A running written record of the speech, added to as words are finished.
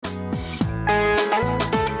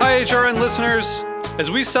HRN listeners.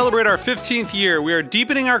 As we celebrate our 15th year, we are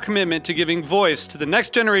deepening our commitment to giving voice to the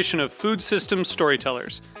next generation of food systems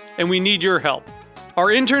storytellers, and we need your help. Our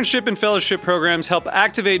internship and fellowship programs help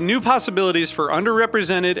activate new possibilities for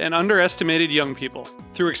underrepresented and underestimated young people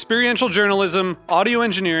through experiential journalism, audio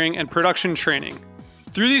engineering, and production training.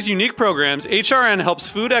 Through these unique programs, HRN helps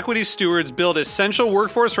food equity stewards build essential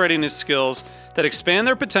workforce readiness skills that expand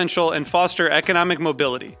their potential and foster economic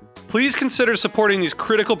mobility. Please consider supporting these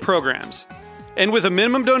critical programs. And with a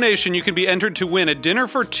minimum donation, you can be entered to win a dinner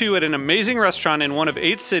for two at an amazing restaurant in one of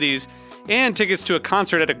 8 cities and tickets to a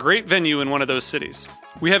concert at a great venue in one of those cities.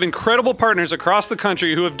 We have incredible partners across the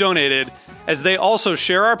country who have donated, as they also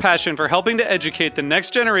share our passion for helping to educate the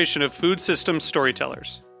next generation of food systems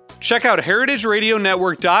storytellers. Check out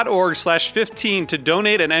heritageradionetwork.org/15 to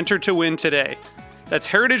donate and enter to win today. That's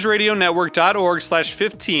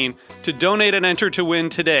heritageradionetwork.org/15 to donate and enter to win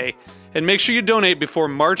today. And make sure you donate before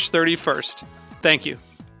March 31st. Thank you.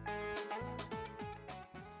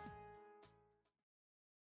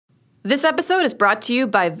 This episode is brought to you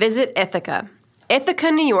by Visit Ithaca. Ithaca,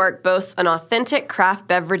 New York boasts an authentic craft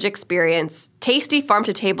beverage experience, tasty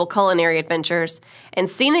farm-to-table culinary adventures, and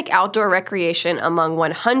scenic outdoor recreation among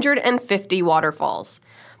 150 waterfalls.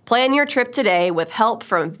 Plan your trip today with help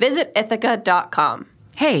from visitithaca.com.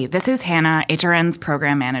 Hey, this is Hannah, HRN's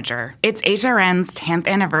program manager. It's HRN's 10th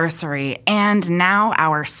anniversary and now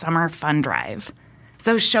our summer fun drive.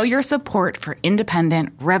 So show your support for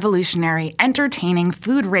independent, revolutionary, entertaining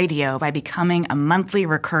food radio by becoming a monthly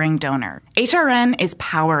recurring donor. HRN is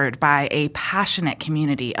powered by a passionate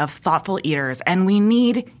community of thoughtful eaters, and we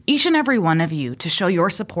need each and every one of you to show your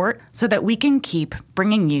support so that we can keep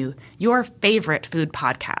bringing you your favorite food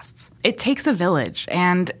podcasts. It takes a village,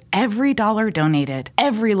 and every dollar donated,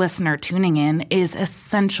 every listener tuning in is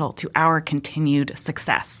essential to our continued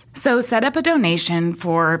success. So set up a donation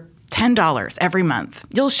for $10 every month.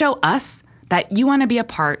 You'll show us that you want to be a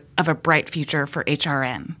part of a bright future for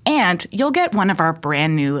HRN. And you'll get one of our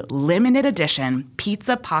brand new limited edition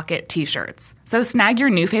Pizza Pocket t-shirts. So snag your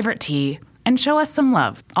new favorite tea and show us some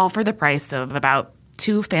love, all for the price of about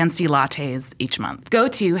 2 fancy lattes each month. Go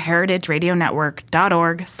to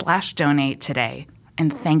heritageradionetwork.org/donate today.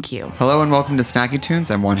 And thank you. Hello and welcome to Snacky Tunes.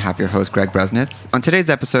 I'm one half your host, Greg Bresnitz. On today's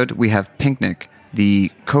episode, we have Picnic,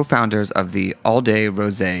 the co-founders of the all-day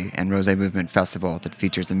Rosé and Rosé Movement Festival that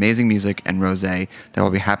features amazing music and rosé that will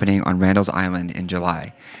be happening on Randall's Island in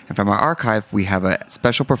July. And from our archive, we have a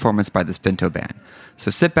special performance by the Spinto Band.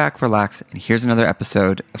 So sit back, relax, and here's another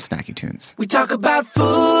episode of Snacky Tunes. We talk about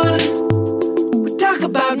food, we talk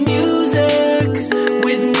about music,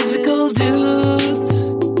 with musical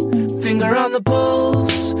dudes, finger on the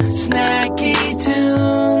pulse, Snacky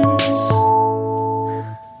Tunes.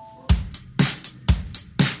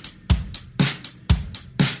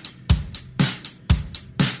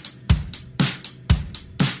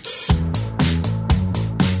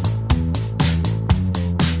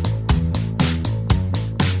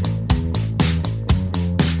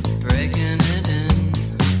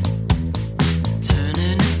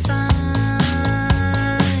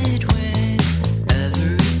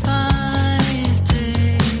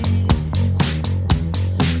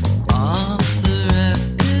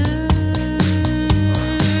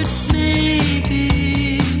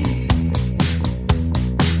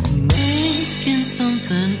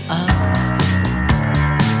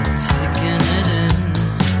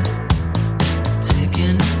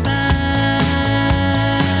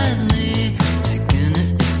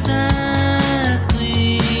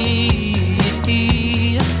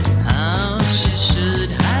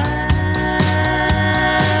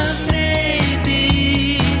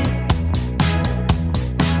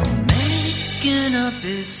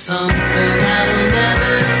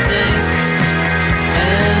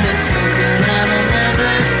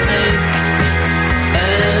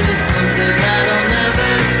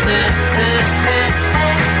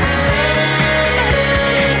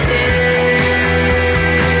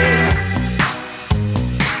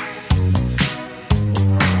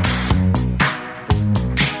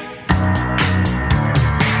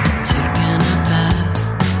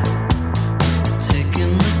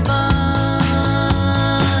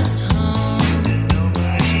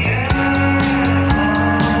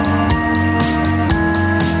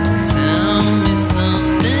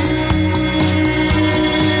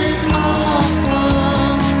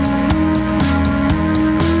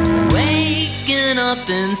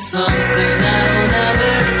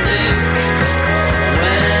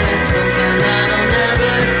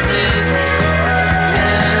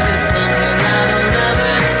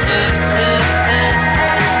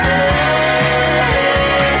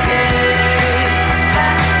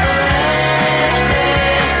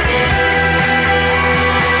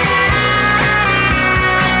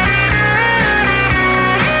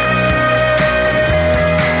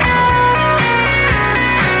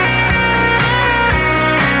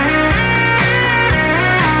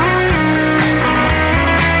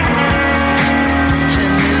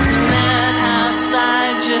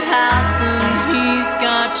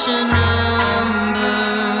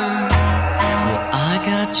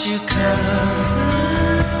 got you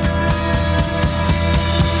covered.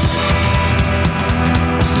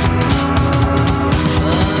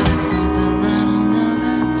 But it's something that I'll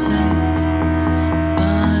never take.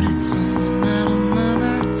 But it's something that I'll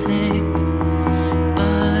never take.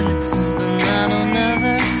 But it's something that I'll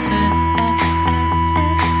never take.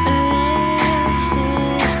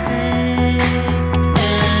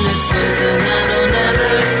 And it's something that I'll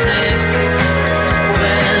never take.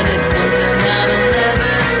 When it's something that I'll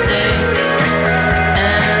never take.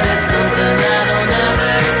 And it's something that I'll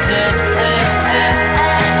never take. And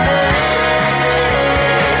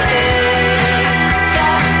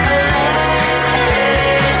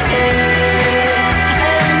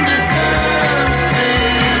it's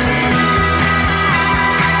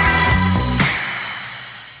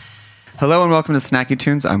Hello and welcome to Snacky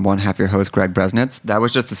Tunes. I'm one half your host, Greg Bresnitz. That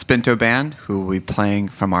was just the Spinto Band, who will be playing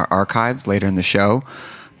from our archives later in the show.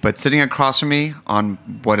 But sitting across from me on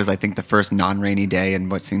what is, I think, the first non-rainy day in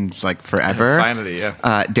what seems like forever. Finally,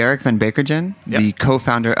 yeah. Derek Van Bakergen, Yep. the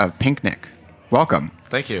co-founder of Picnic. Welcome.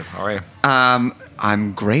 Thank you. How are you?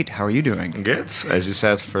 I'm great. How are you doing? Good. As you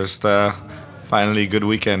said, first, finally good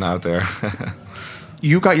weekend out there.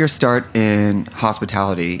 You got your start in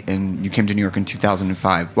hospitality, and you came to New York in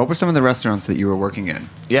 2005. What were some of the restaurants that you were working in?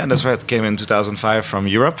 Yeah, that's right. Came in 2005 from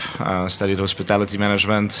Europe. Studied hospitality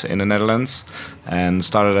management in the Netherlands, and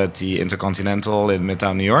started at the Intercontinental in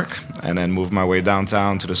Midtown New York, and then moved my way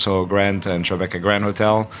downtown to the Soho Grand and Tribeca Grand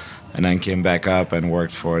Hotel, and then came back up and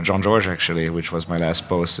worked for John George, actually, which was my last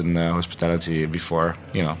post in hospitality before,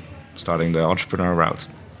 starting the entrepreneur route.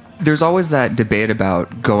 There's always that debate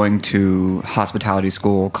about going to hospitality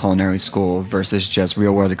school, culinary school, versus just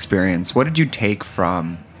real-world experience. What did you take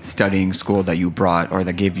from studying school that you brought or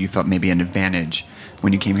that gave you felt maybe an advantage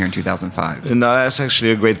when you came here in 2005? No, that's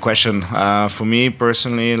actually a great question. For me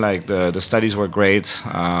personally, like the studies were great,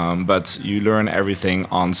 but you learn everything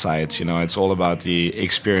on site. It's all about the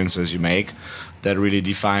experiences you make. That really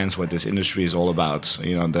defines what this industry is all about.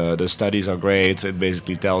 The studies are great. It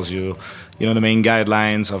basically tells you, the main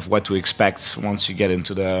guidelines of what to expect once you get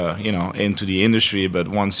into into the industry. But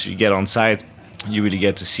once you get on site, you really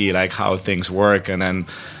get to see like how things work, and then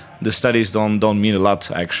the studies don't mean a lot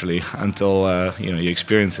actually until you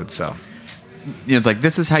experience it. So. It's like,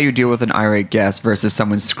 this is how you deal with an irate guest versus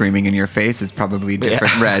someone screaming in your face. It's probably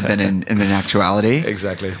different read than in actuality.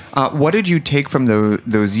 Exactly. What did you take from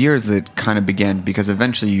those years that kind of began? Because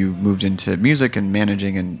eventually you moved into music and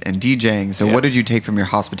managing and DJing. So what did you take from your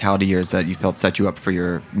hospitality years that you felt set you up for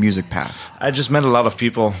your music path? I just met a lot of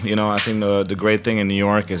people. I think the great thing in New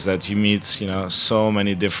York is that you meet, so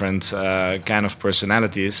many different kind of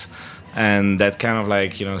personalities. And that kind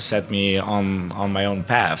of set me on my own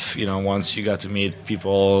path. Once you got to meet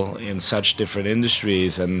people in such different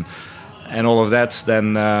industries and all of that,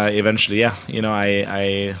 then eventually,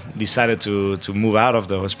 I decided to move out of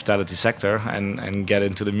the hospitality sector and get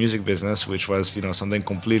into the music business, which was something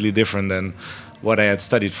completely different than what I had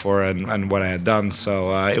studied for and what I had done.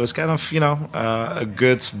 So it was kind of a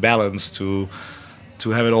good balance to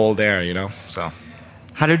have it all there. So.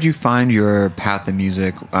 How did you find your path in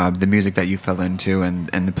music, the music that you fell into and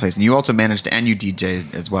the place? And you also managed and you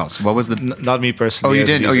DJed as well. So what was the... Not me personally. Oh, you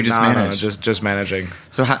didn't? Oh, you just managed? No, just managing.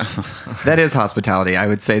 So that is hospitality. I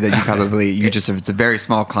would say that you probably... it's a very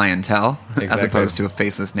small clientele as opposed to a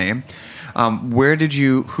faceless name. Who did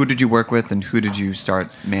you work with and who did you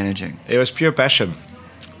start managing? It was pure passion.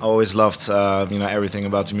 I always loved everything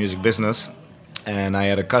about the music business. And I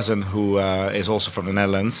had a cousin who is also from the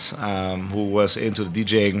Netherlands, who was into the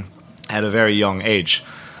DJing at a very young age.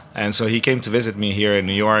 And so he came to visit me here in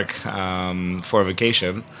New York for a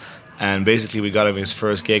vacation. And basically we got him his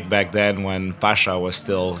first gig back then when Pasha was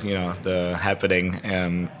still, the happening.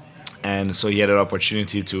 And so he had an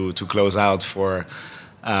opportunity to close out for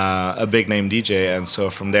a big name DJ. And so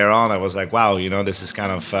from there on, I was like, wow, this is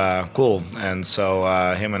kind of cool. And so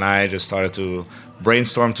him and I just started to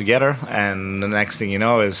brainstorm together. And the next thing you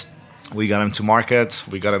know is we got him to market.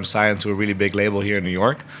 We got him signed to a really big label here in New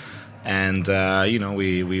York. And,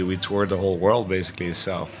 we toured the whole world basically.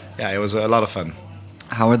 So, yeah, it was a lot of fun.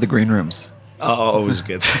 How are the green rooms? Oh, it was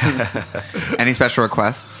good. Any special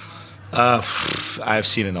requests? I've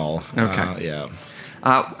seen it all. Okay. Yeah.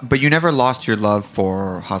 But you never lost your love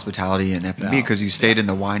for hospitality and F&B No. because you stayed in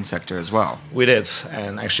the wine sector as well. We did.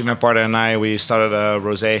 And actually my partner and I, we started a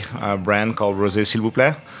Rosé brand called Rosé s'il vous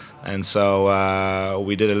plaît. And so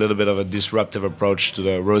we did a little bit of a disruptive approach to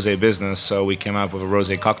the rosé business. So we came up with a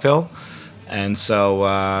rosé cocktail. And so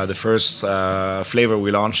the first flavor we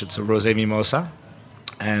launched, it's a rosé mimosa.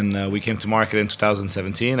 And we came to market in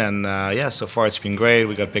 2017, and so far it's been great.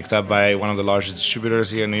 We got picked up by one of the largest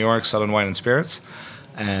distributors here in New York, Southern Wine and Spirits,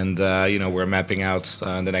 and we're mapping out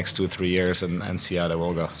the next 2-3 years and see how that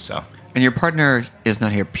will go. So. And your partner is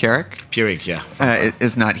not here, Pierrick, yeah.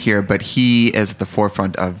 Is not here, but he is at the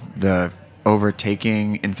forefront of the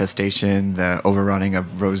overtaking, infestation, the overrunning of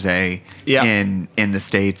rosé in the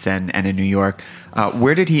States and in New York.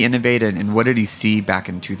 Where did he innovate, and what did he see back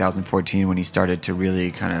in 2014 when he started to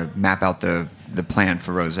really kind of map out the plan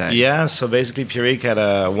for rosé? Yeah, so basically Pierrick had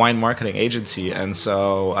a wine marketing agency, and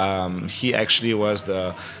so he actually was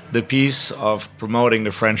the piece of promoting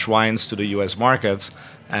the French wines to the US markets.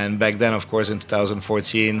 And back then, of course, in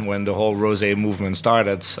 2014, when the whole rosé movement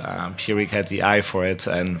started, Pierrick had the eye for it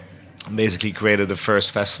and basically created the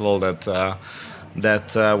first festival that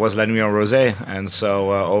was La Nuit en Rosé. And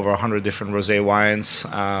so over 100 different rosé wines,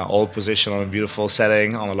 all positioned on a beautiful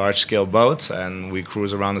setting on a large-scale boat. And we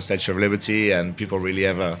cruise around the Statue of Liberty, and people really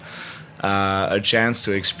have a chance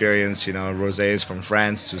to experience, rosés from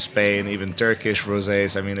France to Spain, even Turkish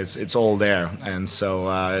rosés. I mean, it's all there. And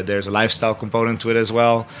so there's a lifestyle component to it as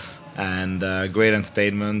well, and great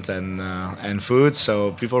entertainment and food.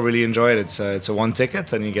 So people really enjoy it. It's a one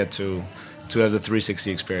ticket, and you get to have the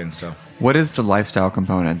 360 experience. So, what is the lifestyle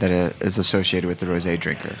component that is associated with the rosé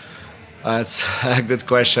drinker? That's a good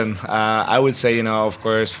question. I would say, of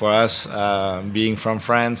course, for us, being from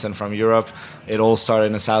France and from Europe, it all started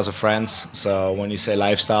in the south of France. So when you say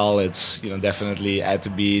lifestyle, it's definitely at the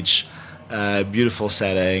beach, beautiful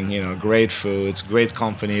setting, great foods, great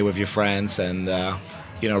company with your friends, and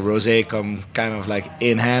rosé come kind of like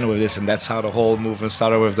in hand with this, and that's how the whole movement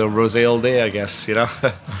started with the rosé all day, I guess.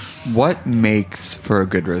 What makes for a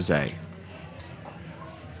good rosé?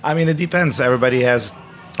 I mean, it depends. Everybody has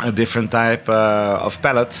a different type of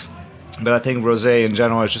palate, but I think rosé in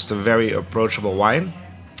general is just a very approachable wine.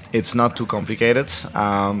 It's not too complicated.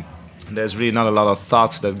 There's really not a lot of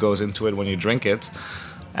thought that goes into it when you drink it,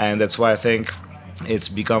 and that's why I think it's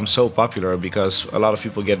become so popular, because a lot of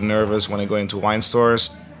people get nervous when they go into wine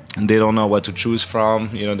stores and they don't know what to choose from.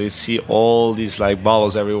 They see all these like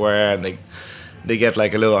bottles everywhere, and they get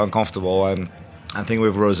like a little uncomfortable. And I think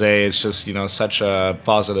with rosé, it's just such a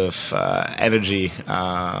positive energy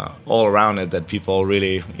all around it that people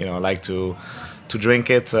really like to drink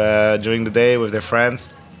it during the day with their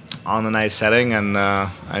friends on a nice setting, and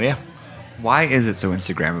yeah. Why is it so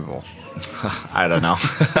Instagrammable? I don't know.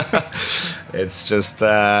 It's just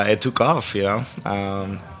it took off,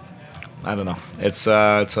 I don't know. It's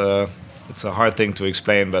a hard thing to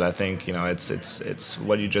explain, but I think it's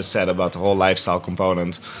what you just said about the whole lifestyle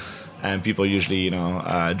component. And people usually,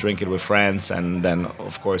 drink it with friends, and then,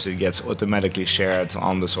 of course, it gets automatically shared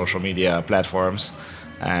on the social media platforms,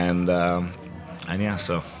 and yeah,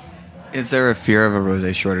 so. Is there a fear of a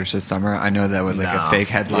rosé shortage this summer? I know that was like a fake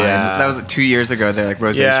headline. Yeah. That was like 2 years ago. They're like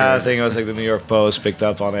rosé shortage. Yeah, I think it was like the New York Post picked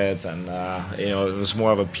up on it, and it was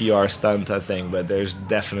more of a PR stunt, I think. But there's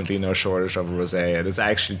definitely no shortage of rosé. There's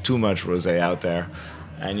actually too much rosé out there.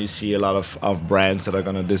 And you see a lot of brands that are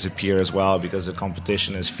going to disappear as well, because the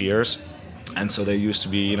competition is fierce. And so there used to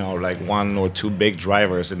be, like 1 or 2 big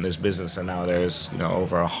drivers in this business, and now there's,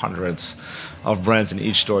 over 100 of brands in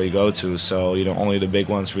each store you go to. So, only the big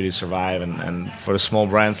ones really survive. And for the small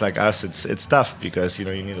brands like us, it's tough, because, you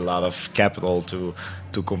need a lot of capital to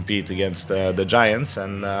compete against the giants.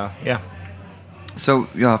 And yeah. So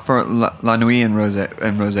for La Nuit and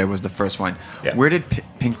Rosé was the first one. Yeah. Where did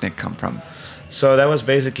Picnic come from? So that was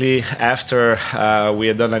basically after we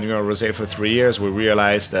had done La Nuit en Rosé for 3 years. We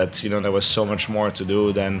realized that there was so much more to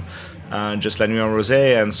do than just La Nuit en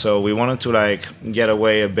Rosé, and so we wanted to get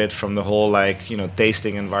away a bit from the whole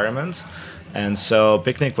tasting environment. And so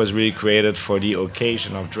Picnic was really created for the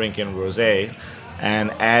occasion of drinking rosé and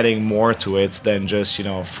adding more to it than just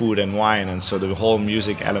food and wine. And so the whole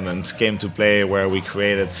music element came to play, where we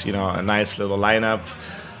created a nice little lineup.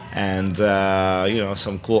 And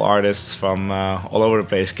some cool artists from all over the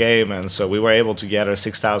place came, and so we were able to gather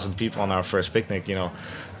 6,000 people on our first picnic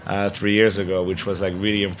 3 years ago, which was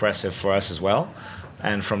really impressive for us as well.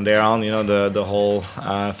 And from there on, the whole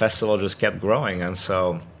festival just kept growing, and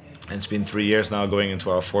so it's been 3 years now, going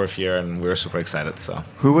into our 4th year, and we're super excited. So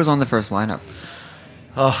who was on the first lineup?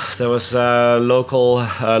 Oh, there was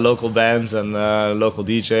local bands and local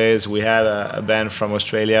DJs. We had a band from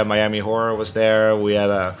Australia, Miami Horror was there. We had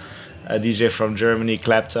a DJ from Germany,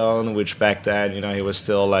 Clapton, which back then, he was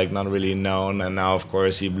still not really known, and now of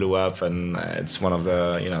course he blew up, and it's one of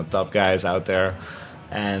the top guys out there.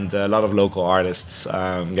 and a lot of local artists,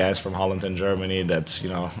 guys from Holland and Germany that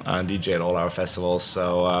DJ at all our festivals.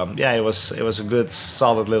 So it was a good,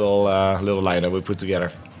 solid little lineup we put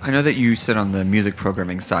together. I know that you sit on the music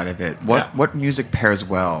programming side of it. What music pairs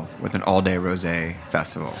well with an all-day rosé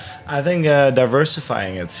festival? I think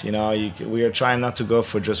diversifying it. We are trying not to go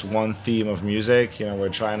for just one theme of music. We're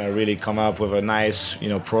trying to really come up with a nice,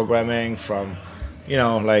 programming from,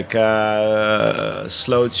 like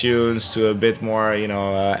slow tunes to a bit more,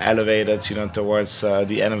 elevated, towards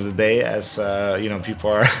the end of the day, as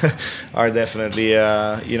people are definitely,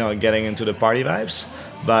 getting into the party vibes.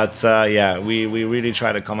 But we really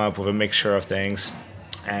try to come up with a mixture of things,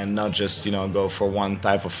 and not just go for one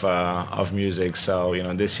type of music. So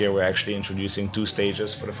this year we're actually introducing 2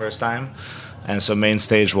 stages for the first time, and so main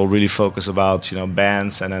stage will really focus about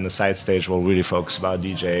bands, and then the side stage will really focus about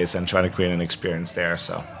DJs and try to create an experience there.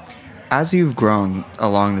 So. As you've grown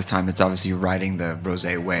along this time, it's obviously riding the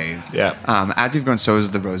rosé wave. Yeah. As you've grown, so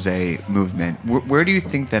is the rosé movement. Where do you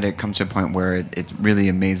think that it comes to a point where it's really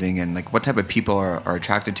amazing, and like what type of people are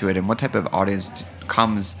attracted to it, and what type of audience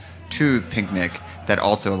comes to Picnic that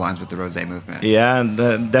also aligns with the rosé movement? Yeah,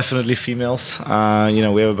 and definitely females. We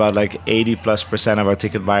have about like 80+% of our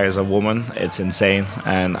ticket buyers are women. It's insane,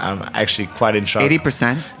 and I'm actually quite in shock.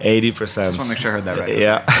 80%? 80%. Just want to make sure I heard that right.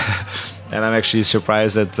 Yeah. And I'm actually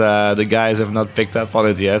surprised that the guys have not picked up on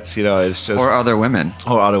it yet. It's just... Or other women.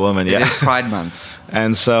 Or other women, yeah. It is Pride Month.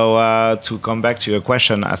 And so to come back to your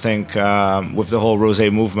question, I think with the whole rosé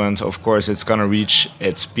movement, of course, it's going to reach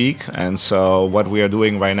its peak. And so what we are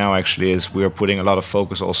doing right now actually is we are putting a lot of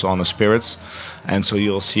focus also on the spirits. And so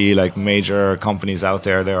you'll see like major companies out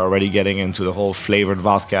there, they're already getting into the whole flavored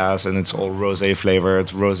vodkas, and it's all rosé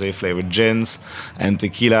flavored gins and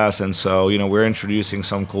tequilas. And so, we're introducing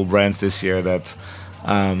some cool brands this year that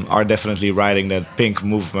are definitely riding that pink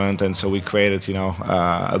movement. And so we created,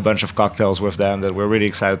 a bunch of cocktails with them that we're really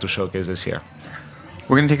excited to showcase this year.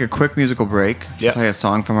 We're going to take a quick musical break, Yep. play a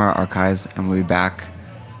song from our archives, and we'll be back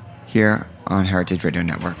here on Heritage Radio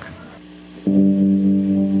Network.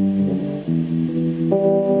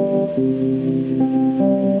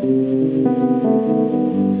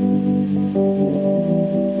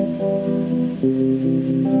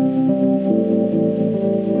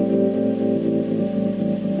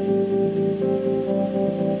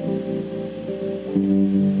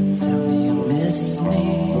 Tell me you miss me.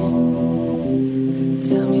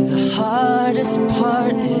 Tell me the hardest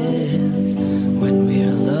part is when we're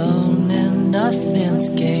alone and nothing's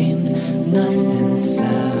gained, nothing's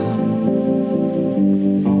found.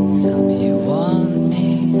 Tell me you want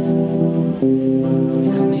me.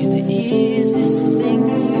 Tell me the easiest thing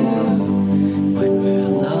to when we're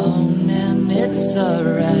alone, and it's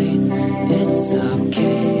alright, it's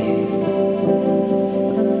okay.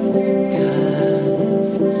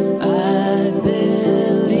 'Cause I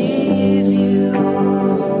believe you.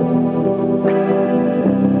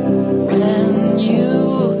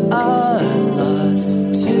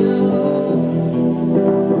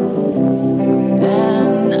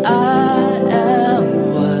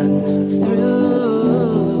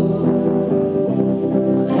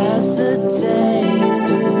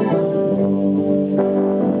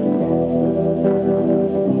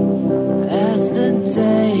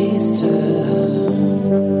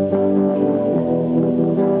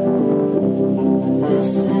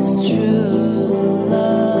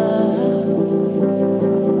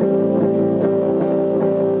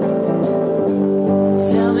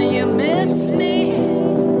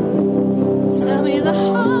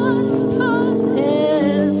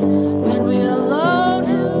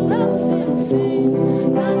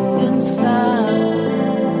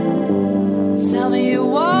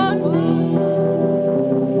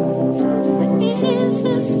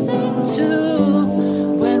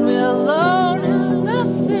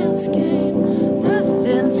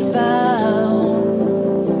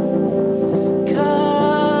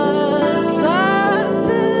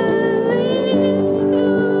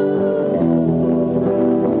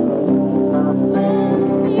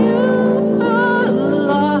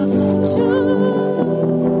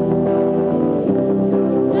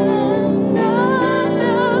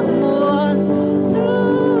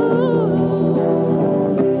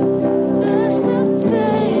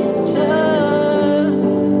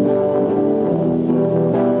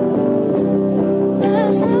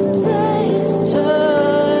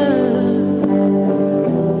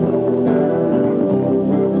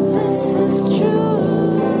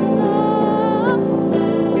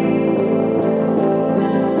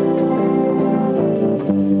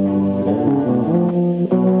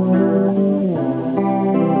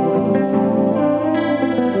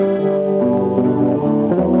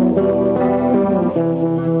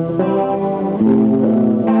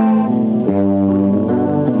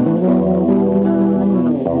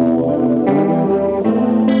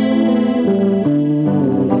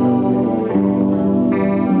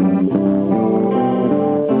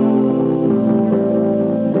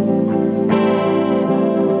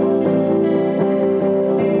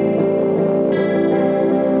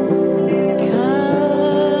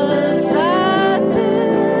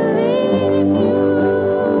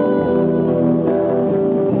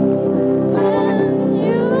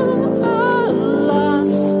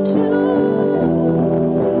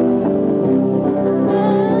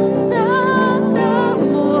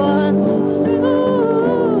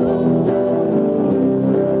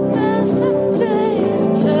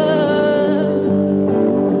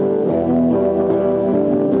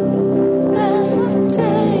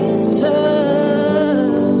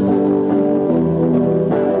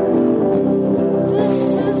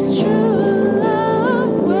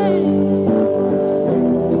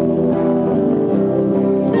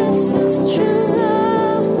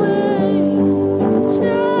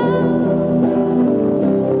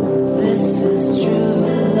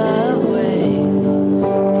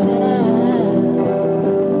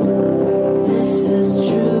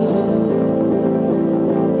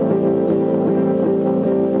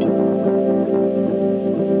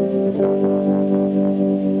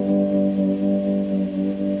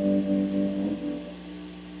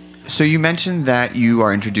 So you mentioned that you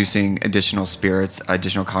are introducing additional spirits,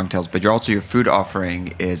 additional cocktails, but your food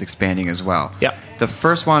offering is expanding as well. Yeah. The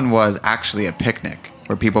first one was actually a picnic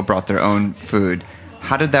where people brought their own food.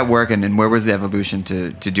 How did that work, and where was the evolution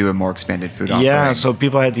to do a more expanded food offering? Yeah, so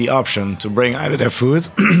people had the option to bring either their food,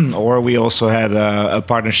 or we also had a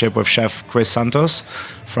partnership with chef Chris Santos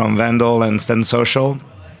from Vandal and Stand Social,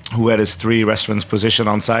 who had his 3 restaurants positioned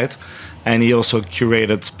on site. And he also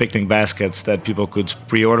curated picnic baskets that people could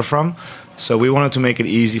pre-order from. So we wanted to make it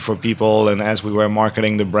easy for people, and as we were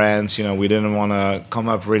marketing the brands, we didn't want to come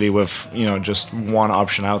up really with, just one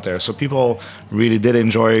option out there. So people really did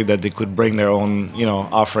enjoy that they could bring their own,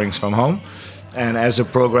 offerings from home. And as the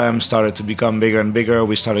program started to become bigger and bigger,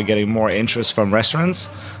 we started getting more interest from restaurants.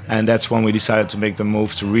 And that's when we decided to make the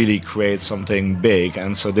move to really create something big.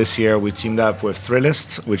 And so this year we teamed up with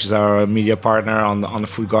Thrillist, which is our media partner on the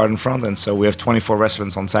food garden front. And so we have 24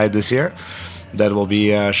 restaurants on site this year that will be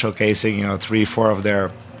showcasing 3-4 of their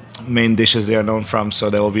main dishes they are known from. So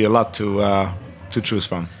there will be a lot to choose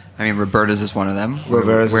from. I mean, Roberta's is one of them.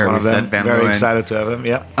 Roberta's is one of them. Very excited to have them.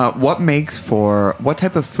 Yeah. What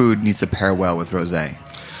type of food needs to pair well with rosé?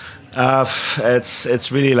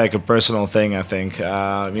 It's really like a personal thing, I think.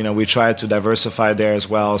 We try to diversify there as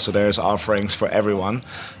well, so there's offerings for everyone.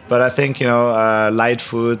 But I think light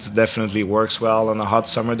food definitely works well on a hot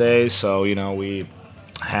summer day. So we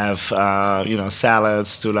have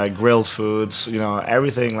salads to like grilled foods.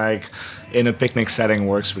 Everything like in a picnic setting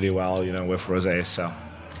works really well. With rosé. So.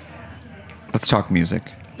 Let's talk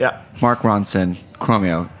music. Yeah. Mark Ronson,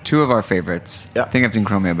 Chromeo, 2 of our favorites. Yeah. I think I've seen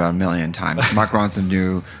Chromeo about 1 million times. Mark Ronson,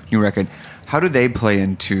 new record. How do they play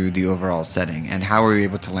into the overall setting, and how are you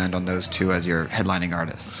able to land on those 2 as your headlining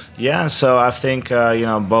artists? Yeah, so I think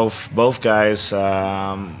both guys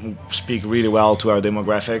speak really well to our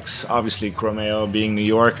demographics. Obviously, Chromeo being New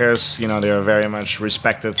Yorkers, they are very much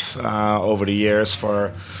respected over the years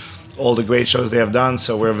for all the great shows they have done,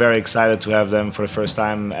 so we're very excited to have them for the first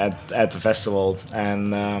time at the festival. And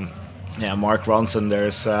Mark Ronson,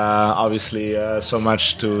 there's obviously so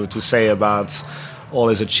much to say about all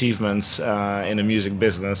his achievements in the music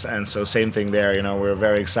business, and so same thing there. We're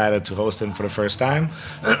very excited to host him for the first time.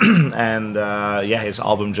 And his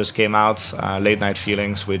album just came out, Late Night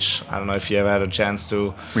Feelings, which I don't know if you ever had a chance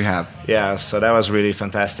to. We have. Yeah, so that was really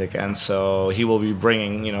fantastic, and so he will be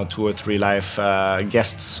bringing 2 or 3 live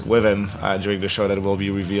guests with him during the show that will be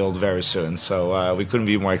revealed very soon. So we couldn't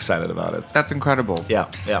be more excited about it. That's incredible. Yeah.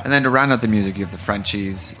 And then to round out the music, you have the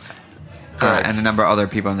Frenchies. And a number of other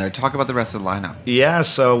people in there. Talk about the rest of the lineup. Yeah,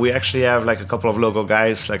 so we actually have like a couple of local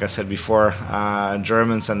guys, like I said before,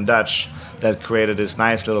 Germans and Dutch, that created this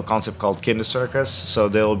nice little concept called Kinder Circus. So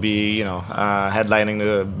they'll be, headlining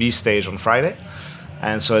the B stage on Friday.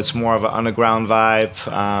 And so it's more of an underground vibe,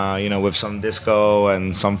 with some disco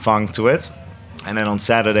and some funk to it. And then on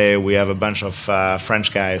Saturday, we have a bunch of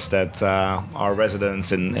French guys that are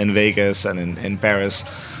residents in Vegas and in Paris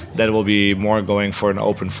that will be more going for an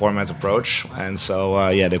open format approach. And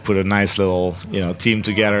so, they put a nice little, team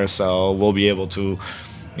together. So we'll be able to,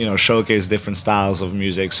 showcase different styles of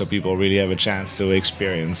music, so people really have a chance to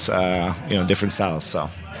experience, different styles. So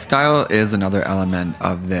style is another element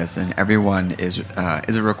of this, and everyone is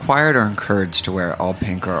it required or encouraged to wear all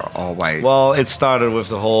pink or all white? Well, it started with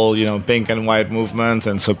the whole, pink and white movement,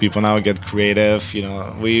 and so people now get creative.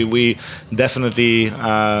 We definitely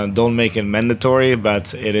don't make it mandatory,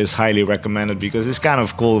 but it is highly recommended because it's kind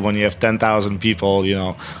of cool when you have 10,000 people,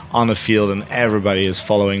 on the field and everybody is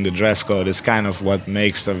following the dress code. It's kind of what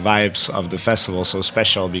makes the vibes of the festival so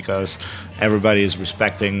special, because everybody is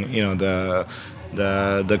respecting,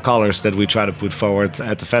 the colors that we try to put forward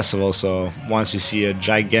at the festival. So once you see a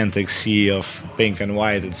gigantic sea of pink and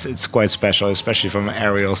white, it's quite special, especially from an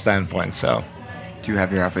aerial standpoint. So, do you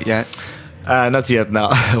have your outfit yet? Not yet.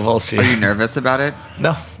 No, we'll see. Are you nervous about it?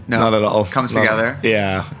 No, not at all. Comes together.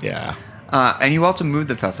 Yeah. And you also moved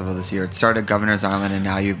the festival this year. It started at Governor's Island, and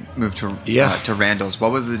now you moved to Randall's.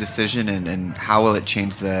 What was the decision, and how will it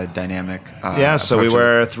change the dynamic? So we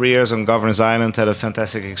were 3 years on Governor's Island, had a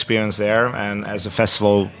fantastic experience there. And as the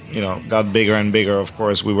festival, got bigger and bigger, of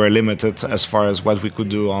course, we were limited as far as what we could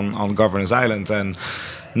do on Governor's Island. And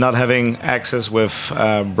not having access with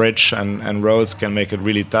bridge and roads can make it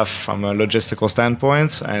really tough from a logistical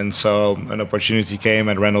standpoint. And so an opportunity came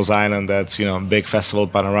at Randall's Island that, big festival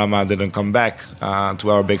panorama didn't come back, to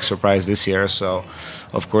our big surprise this year. So,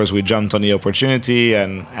 of course, we jumped on the opportunity.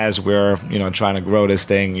 And as we're, trying to grow this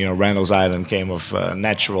thing, Randall's Island came with a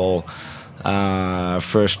natural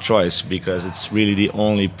first choice, because it's really the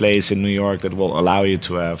only place in New York that will allow you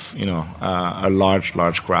to have, a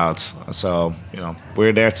large crowd. So,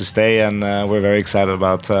 we're there to stay, and we're very excited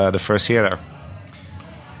about the first year there.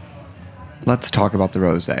 Let's talk about the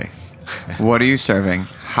rosé. What are you serving?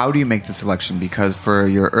 How do you make the selection? Because for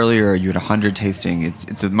your earlier, you had 100 tasting.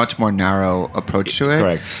 It's a much more narrow approach to it.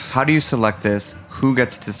 Correct. How do you select this? Who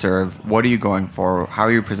gets to serve? What are you going for? How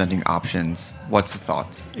are you presenting options? What's the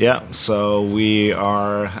thoughts? Yeah, so we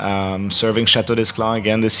are serving Chateau d'Esclans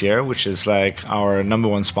again this year, which is like our number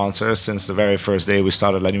one sponsor since the very first day we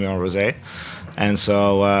started La Nuit en Rosé. And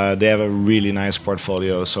so they have a really nice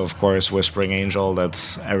portfolio. So, of course, Whispering Angel,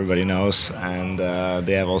 that everybody knows. And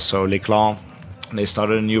they have also Les Clans. They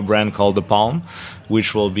started a new brand called The Palm,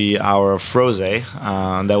 which will be our Rosé.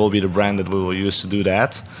 That will be the brand that we will use to do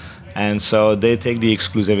that. And so they take the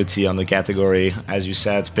exclusivity on the category. As you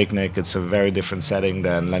said, Picnic, it's a very different setting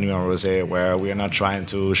than La Nuit en Rosé, where we are not trying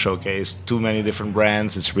to showcase too many different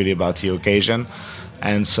brands. It's really about the occasion.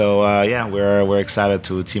 And so, we're excited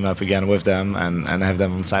to team up again with them and have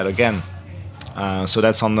them on site again. So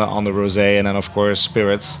that's on the rosé, and then of course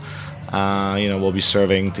spirits. We'll be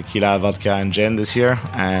serving tequila, vodka, and gin this year,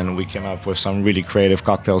 and we came up with some really creative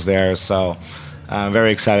cocktails there. So I'm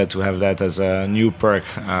very excited to have that as a new perk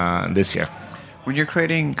this year. When you're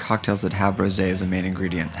creating cocktails that have rosé as a main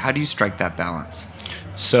ingredient, how do you strike that balance?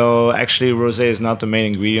 So actually, rosé is not the main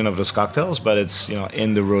ingredient of those cocktails, but it's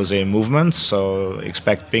in the rosé movement. So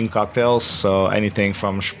expect pink cocktails. So anything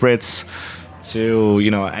from spritz to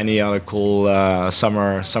any other cool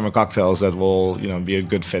summer cocktails that will be a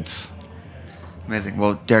good fit. Amazing.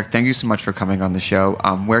 Well, Derek, thank you so much for coming on the show.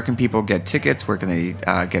 Where can people get tickets? Where can they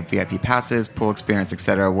get VIP passes, pool experience,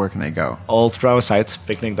 etc.? Where can they go? All through our site,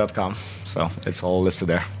 picnic.com. So it's all listed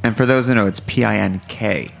there. And for those who know, it's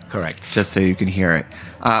PINK. Correct. Just so you can hear it.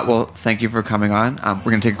 Well, thank you for coming on.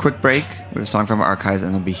 We're going to take a quick break. We have a song from our archives,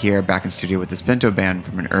 and they'll be here back in studio with the Pinto Band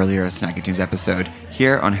from an earlier Snacky Tunes episode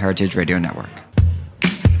here on Heritage Radio Network.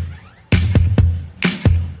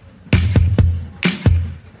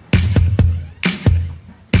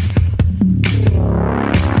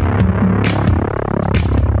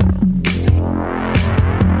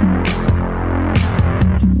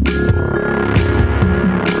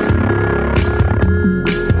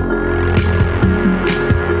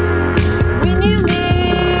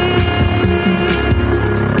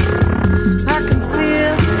 I can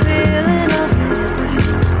feel the feeling of your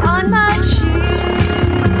face on my cheek.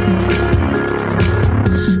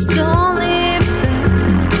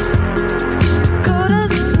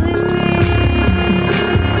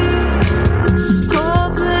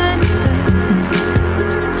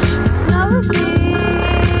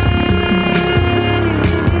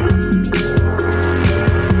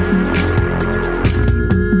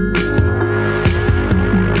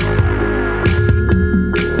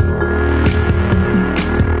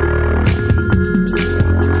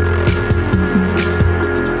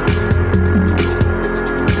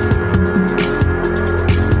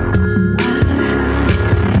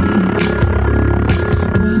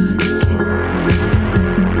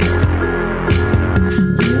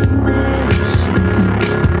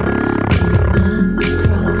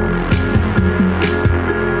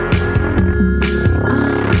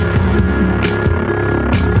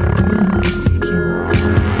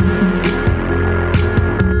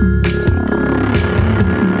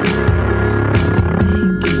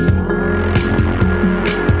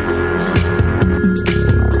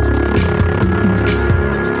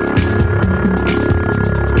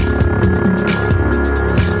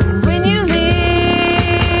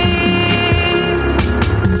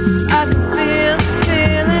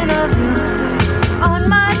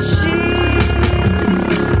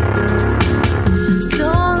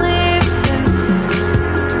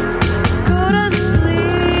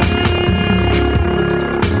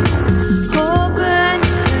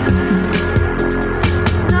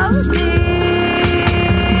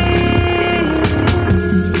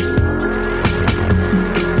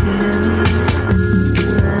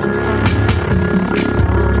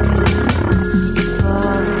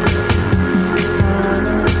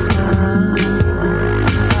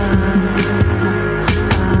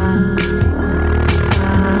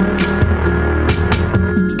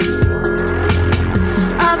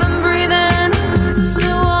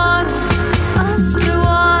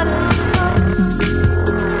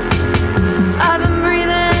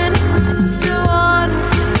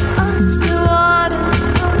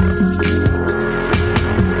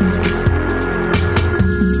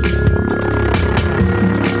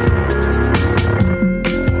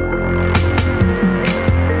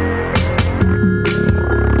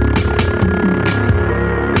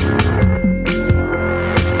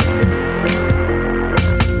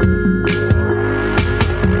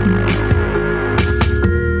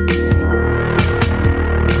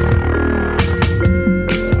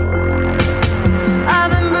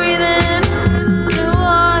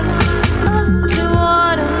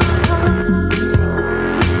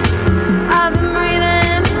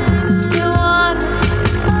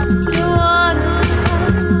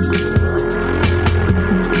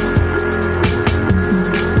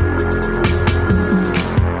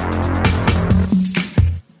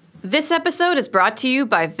 This episode is brought to you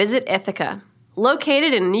by Visit Ithaca.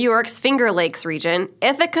 Located in New York's Finger Lakes region,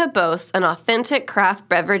 Ithaca boasts an authentic craft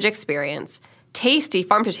beverage experience, tasty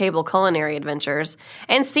farm-to-table culinary adventures,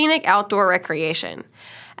 and scenic outdoor recreation.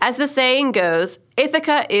 As the saying goes,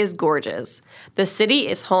 Ithaca is gorgeous. The city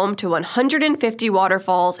is home to 150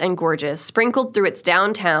 waterfalls and gorges sprinkled through its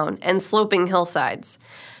downtown and sloping hillsides.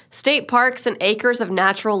 State parks and acres of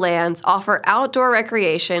natural lands offer outdoor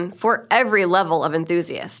recreation for every level of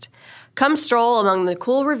enthusiast. Come stroll among the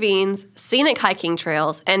cool ravines, scenic hiking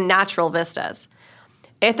trails, and natural vistas.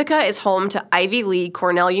 Ithaca is home to Ivy League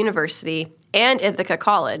Cornell University and Ithaca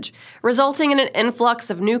College, resulting in an influx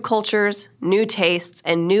of new cultures, new tastes,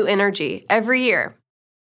 and new energy every year.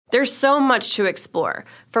 There's so much to explore,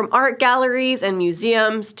 from art galleries and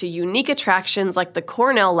museums to unique attractions like the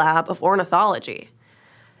Cornell Lab of Ornithology.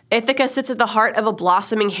 Ithaca sits at the heart of a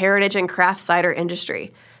blossoming heritage and craft cider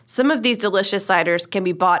industry. Some of these delicious ciders can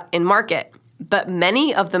be bought in market, but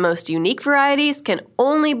many of the most unique varieties can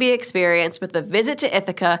only be experienced with a visit to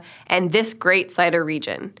Ithaca and this great cider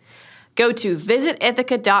region. Go to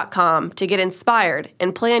visitithaca.com to get inspired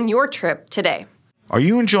and plan your trip today. Are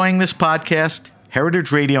you enjoying this podcast?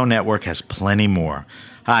 Heritage Radio Network has plenty more.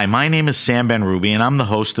 Hi, my name is Sam Ben-Ruby, and I'm the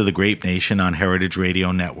host of The Grape Nation on Heritage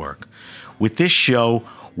Radio Network. With this show,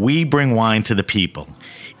 we bring wine to the people.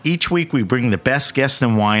 Each week, we bring the best guests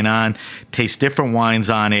in wine on, taste different wines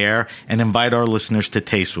on air, and invite our listeners to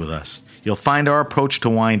taste with us. You'll find our approach to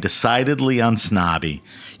wine decidedly unsnobby.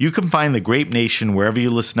 You can find The Grape Nation wherever you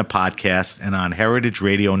listen to podcasts and on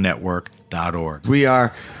heritageradionetwork.org. We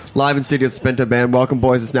are live in studio at Spinto Band. Welcome,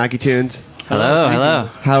 boys, to Snacky Tunes. Hello.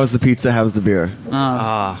 How is the pizza? How's the beer?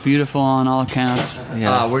 Beautiful on all accounts.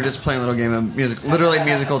 Yes. We're just playing a little game of music, literally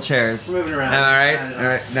musical chairs. We're moving around. Am I right? All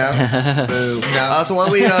right. No? Boo. No. So why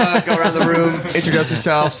don't we go around the room, introduce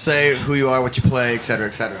yourself, say who you are, what you play, etc.,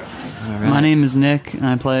 etc. All right. My name is Nick, and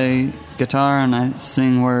I play guitar, and I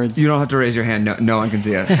sing words. You don't have to raise your hand. No one can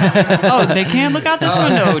see us. Oh, they can't look out this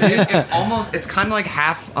window, dude. It's kind of like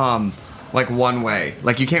half... like one way.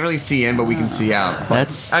 Like you can't really see in, but we can see out.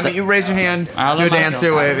 You raise your hand, do a dance,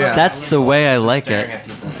 do a wave. Yeah. That's the way I like it.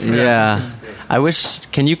 Yeah. I wish.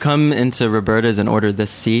 Can you come into Roberta's and order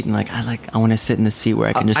this seat? And I want to sit in the seat where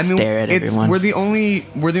I can just stare at everyone. We're the only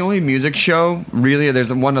music show. Really,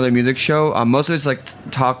 there's one other music show. Most of it's like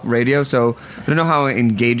talk radio. So I don't know how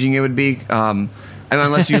engaging it would be.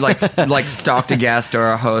 Unless you like stalked a guest or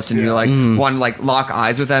a host and you want to lock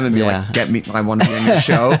eyes with them and be like, get me, I want to be in the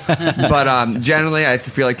show. But generally, I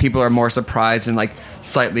feel like people are more surprised and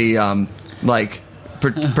slightly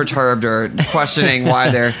perturbed or questioning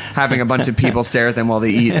why they're having a bunch of people stare at them while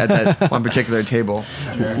they eat at that one particular table.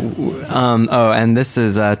 And this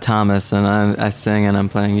is Thomas, and I sing and I'm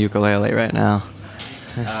playing ukulele right now.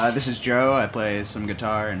 This is Joe. I play some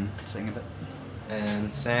guitar and sing a bit.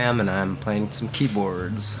 And Sam, and I'm playing some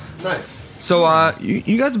keyboards. Nice. So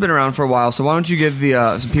you guys have been around for a while, so why don't you give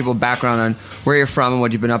some people a background on where you're from and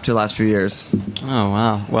what you've been up to the last few years? Oh,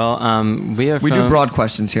 wow. Well, we do broad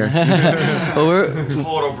questions here. Well, we're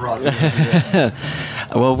total broad.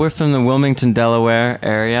 Well, we're from the Wilmington, Delaware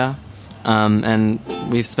area, and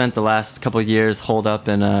we've spent the last couple of years holed up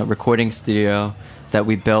in a recording studio that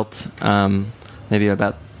we built maybe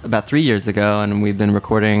about 3 years ago, and we've been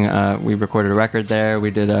recording. We recorded a record there. We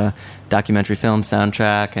did a documentary film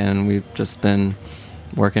soundtrack, and we've just been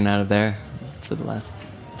working out of there for the last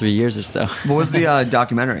 3 years or so. What was the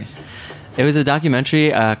documentary? It was a documentary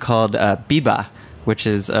called Biba, which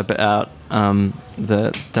is about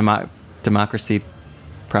the democracy.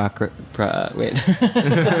 We've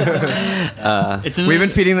been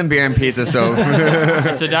feeding them beer and pizza, so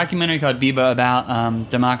it's a documentary called Biba about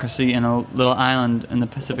democracy in a little island in the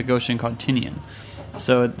Pacific Ocean called Tinian.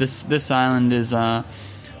 So this island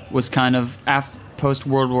was kind of post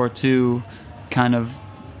World War II, kind of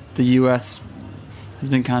the U.S. has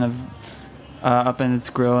been kind of up in its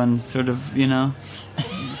grill and sort of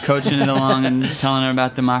coaching it along and telling her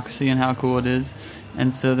about democracy and how cool it is.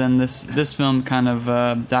 And so then this film kind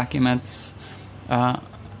of documents an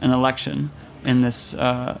election in this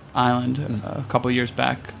island a couple years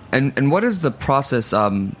back. And what is the process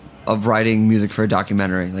of writing music for a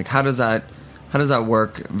documentary? Like how does that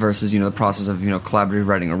work versus the process of collaboratively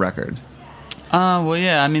writing a record? Well,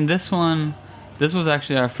 yeah. I mean, this was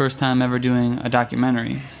actually our first time ever doing a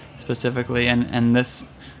documentary specifically, and this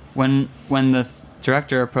when the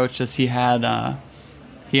director approached us, he had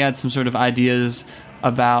some sort of ideas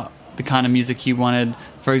about the kind of music he wanted.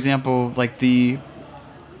 For example, like the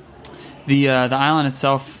island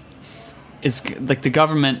itself is like the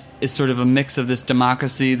government is sort of a mix of this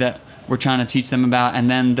democracy that we're trying to teach them about, and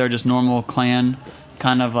then they're just normal clan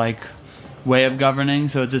kind of like way of governing.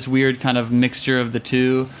 So it's this weird kind of mixture of the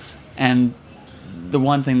two. And the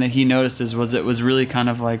one thing that he noticed was it was really kind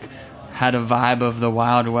of like had a vibe of the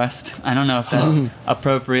Wild West. I don't know if that's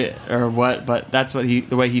appropriate or what, but that's what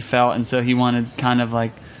the way he felt. And so he wanted kind of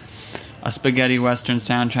like a spaghetti western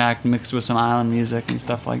soundtrack mixed with some island music and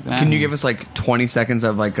stuff like that. Can you give us like 20 seconds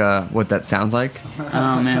of like what that sounds like?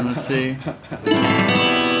 Oh man, let's see.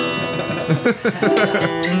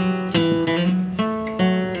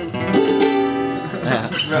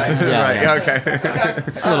 Yeah. Okay.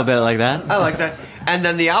 A little bit like that. I like that. And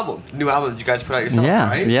then the new album that you guys put out yourself, Yeah,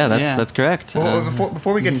 right? yeah, that's correct. Well,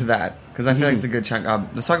 before we get to that, because I feel like it's a good chunk.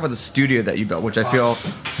 Let's talk about the studio that you built, which I feel,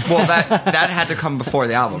 well, that had to come before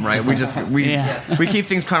the album, right? We keep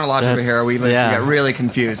things chronological here. We get really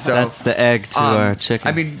confused. So that's the egg to our chicken.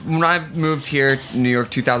 I mean, when I moved here to New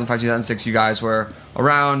York, 2005, 2006, you guys were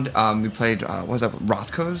around. We played. What was that?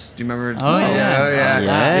 Rothko's? Do you remember? Oh yeah.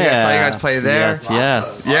 I saw you guys play there.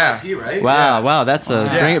 Yes. Yeah. Right? Wow. That's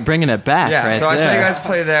bringing it back. Yeah. Right so I there. saw you guys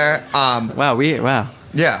play there. Wow.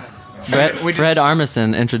 Yeah. Fred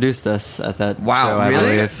Armisen introduced us at that show, I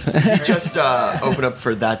really? believe. He just opened up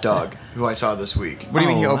for That Dog, who I saw this week. What do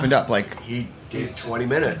you mean he opened up? Like He did 20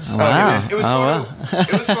 minutes. Wow. It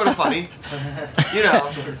was sort of funny. You know.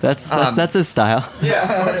 That's his style.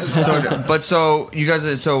 Yeah. So you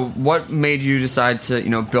guys. So what made you decide to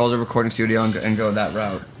build a recording studio and go that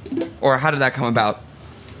route, or how did that come about?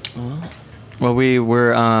 Well, we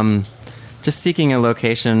were just seeking a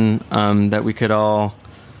location that we could all.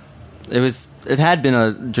 It had been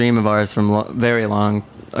a dream of ours from very long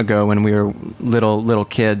ago when we were little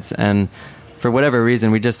kids, and for whatever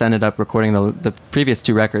reason we just ended up recording the previous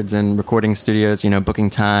 2 records in recording studios, booking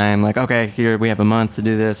time, like, okay, here we have a month to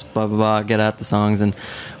do this, blah blah blah, get out the songs, and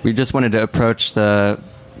we just wanted to approach the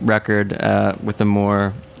record with a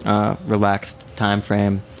more relaxed time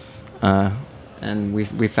frame, and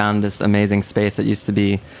we found this amazing space that used to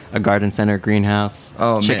be a garden center greenhouse,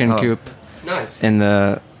 chicken coop, Nice. in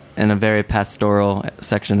a very pastoral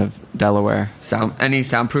section of Delaware. Any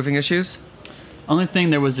soundproofing issues? Only thing,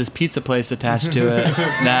 there was this pizza place attached to it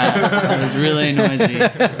that was really noisy. It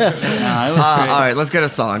was great. All right, let's get a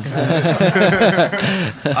song.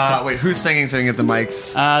 Wait, who's singing so you can get the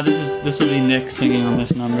mics? This will be Nick singing on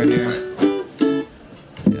this number here. So,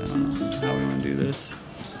 yeah, I don't know how we want to do this.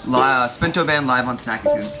 Spinto Band live on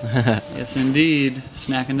Snacky Tunes. Yes, indeed.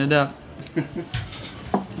 Snacking it up.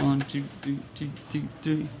 1, 2, 3, 2,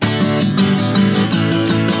 3.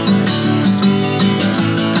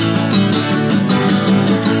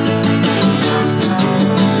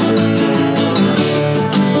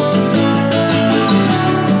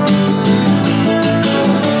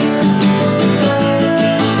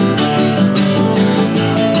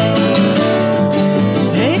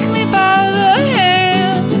 Take me by the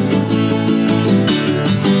hand,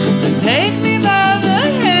 take me by the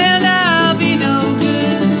hand, I'll be no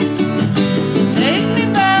good. Take me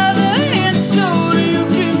by the hand so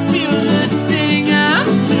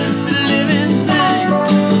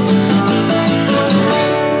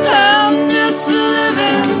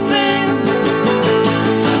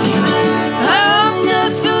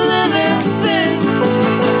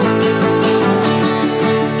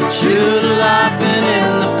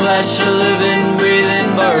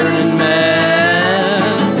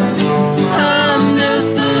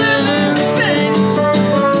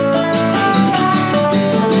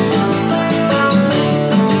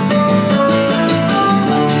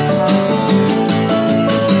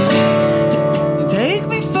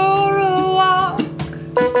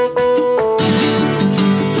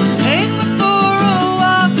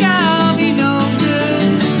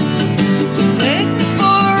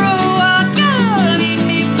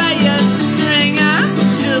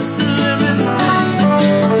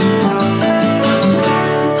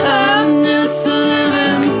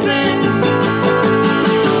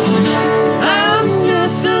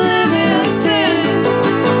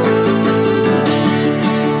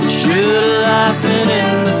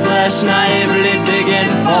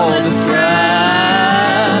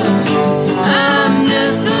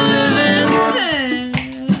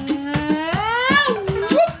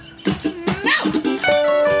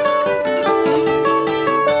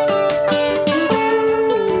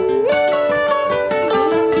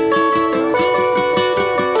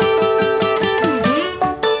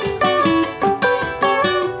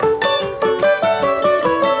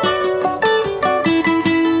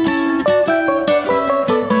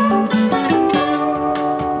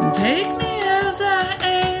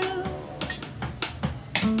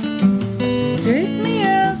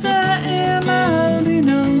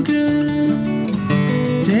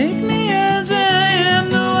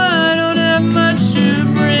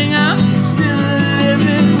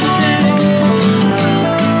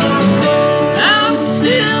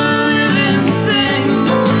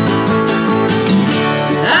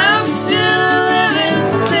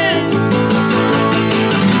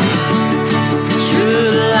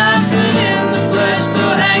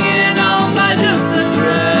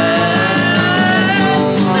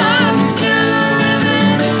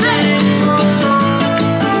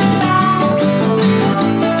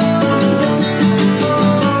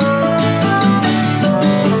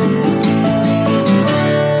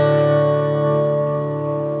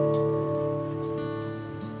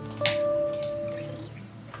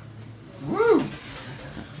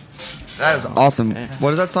That is awesome.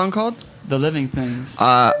 What is that song called? The Living Things.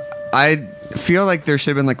 I feel like there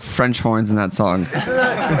should have been like French horns in that song.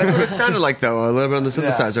 That's what it sounded like, though. A little bit on the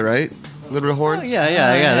synthesizer, right? A little bit of horns. Oh,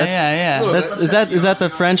 yeah. Is that the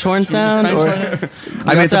French horn sound? French Or horn?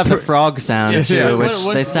 I also have the frog sound too, which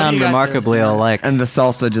What they sound do you got remarkably there, Sam? alike. And the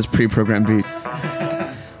salsa just pre-programmed beat.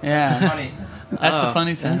 Yeah. That's the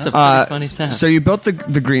funny sound. That's a pretty funny sound. So you built the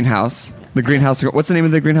greenhouse. The greenhouse. What's the name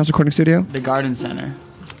of the greenhouse recording studio? The Garden Center.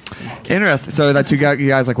 Interesting. So that you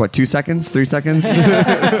guys like what? 2 seconds? 3 seconds?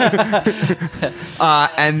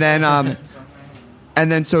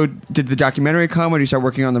 And then, so did the documentary come when you start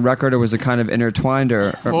working on the record, or was it kind of intertwined,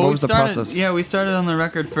 or what was the process? Yeah, we started on the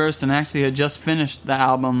record first, and actually had just finished the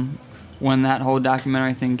album when that whole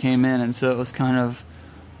documentary thing came in, and so it was kind of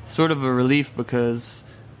sort of a relief because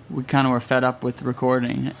we kind of were fed up with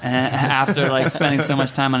recording after like spending so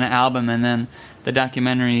much time on an album, and then the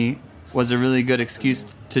documentary was a really good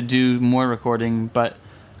excuse to do more recording, but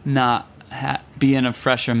not be in a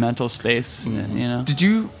fresher mental space. Mm-hmm. You know? Did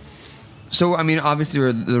you? So I mean,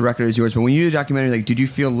 obviously the record is yours, but when you did a documentary, like, did you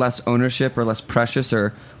feel less ownership or less precious,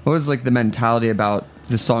 or what was like the mentality about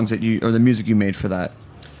the songs that you or the music you made for that?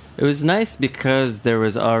 It was nice because there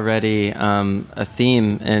was already a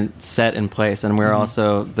theme and set in place, and we're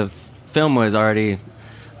also the film was already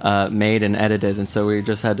made and edited, and so we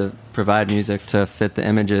just had to provide music to fit the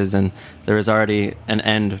images, and there was already an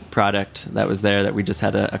end product that was there that we just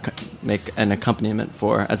had to make an accompaniment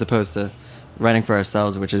for, as opposed to writing for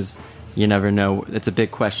ourselves, which is, you never know. It's a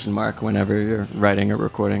big question mark whenever you're writing or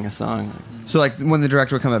recording a song. So like when the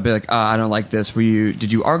director would come up and be like, I don't like this,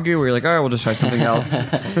 did you argue? Were you like, all right, we'll just try something else?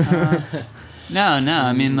 No.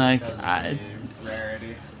 I mean, like,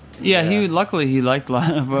 yeah, luckily he liked a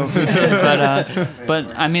lot of what we did,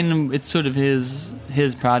 but I mean, it's sort of his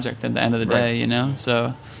project at the end of the day, you know.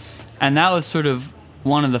 So, and that was sort of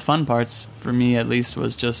one of the fun parts for me, at least,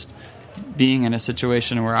 was just being in a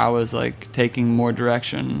situation where I was like taking more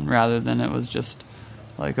direction rather than it was just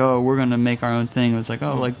like, oh, we're going to make our own thing. It was like,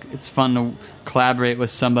 oh, like, it's fun to collaborate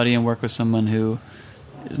with somebody and work with someone who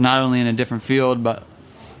is not only in a different field, but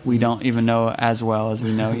we don't even know as well as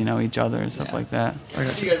we know, you know, each other and stuff like that. How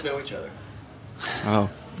do you guys know each other? Oh,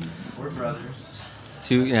 We're brothers.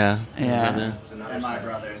 Yeah. And my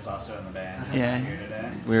brother is also in the band. He's Yeah. not here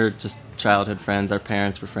today. we were just childhood friends. Our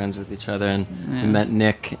parents were friends with each other, and we met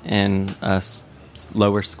Nick in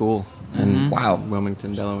lower school in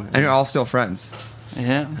Wilmington, Delaware. And you're all still friends.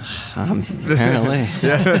 Yeah. Apparently.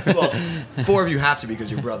 Well, 4 of you have to be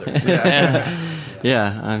because you're brothers.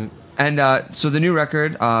 Yeah. And so the new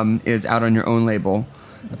record is out on your own label.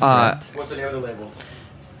 What's the name of the label?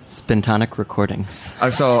 Spintonic Recordings.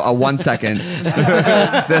 So 1 second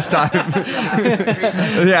this time.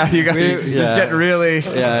 Yeah, you got to just get really.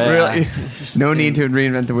 No need to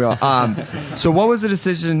reinvent the wheel. So what was the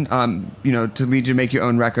decision, to lead you to make your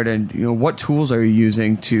own record, and what tools are you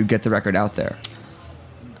using to get the record out there?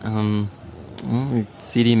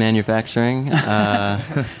 CD manufacturing.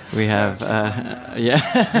 We have,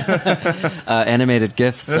 animated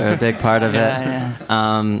GIFs are a big part of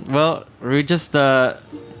it. Well, we just, I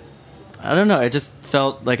don't know. It just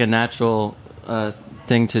felt like a natural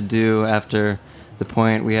thing to do after the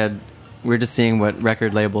point we were just seeing what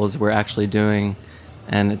record labels were actually doing,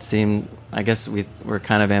 and it seemed, I guess we were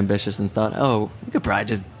kind of ambitious and thought, oh, we could probably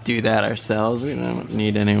just do that ourselves. We don't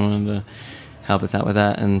need anyone to help us out with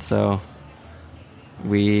that, and so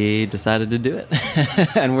we decided to do it.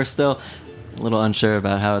 And we're still a little unsure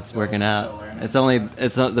about how it's working out.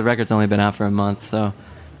 The record's only been out for a month, so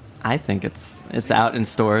I think it's out in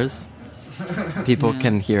stores. People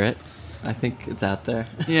can hear it. I think it's out there.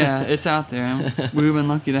 Yeah, it's out there. We've been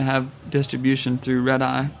lucky to have distribution through Red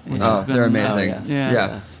Eye, which has been they're amazing.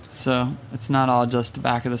 Yeah. So it's not all just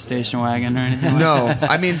back of the station wagon or anything. No,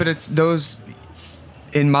 I mean, but it's those.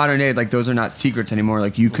 In modern day, like, those are not secrets anymore.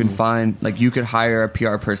 Like, you can find, like, you could hire a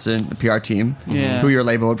PR person, a PR team, who your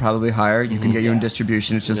label would probably hire. You can get your own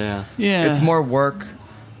distribution. It's just, it's more work,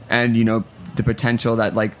 and the potential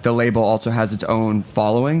that, like, the label also has its own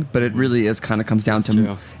following. But it really is kind of comes down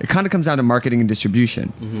to marketing and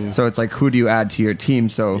distribution. So it's like, who do you add to your team?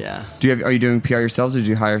 So are you doing PR yourselves, or did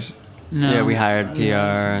you hire? No. Yeah, we hired PR. Do you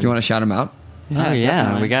want to shout them out?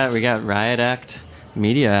 Yeah, we got Riot Act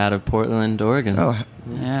Media out of Portland, Oregon. Oh,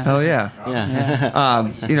 hell yeah.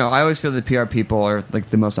 I always feel that PR people are like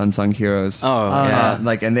the most unsung heroes.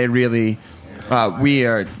 And they really, we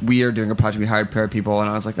are doing a project. We hired PR people, and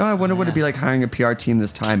I was like, I wonder what it'd be like hiring a PR team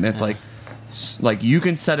this time. And it's like you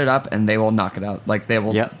can set it up, and they will knock it out. Like, they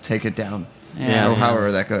will take it down. Yeah. Or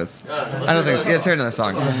however that goes. I don't think. Let's hear another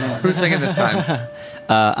song. Who's singing this time?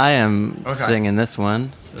 I am singing this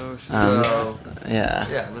one. So yeah.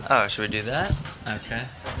 Yeah. Should we do that? Okay.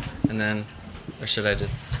 And then, or should I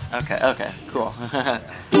just? Okay. Cool.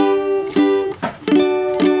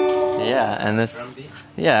 Yeah, and this.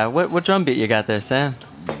 Yeah. What drum beat you got there, Sam?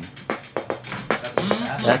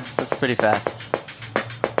 That's pretty fast.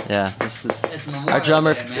 Yeah, our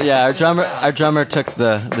drummer. Yeah, our drummer took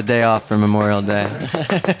the day off for Memorial Day.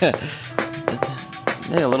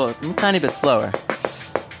 Maybe a tiny bit slower.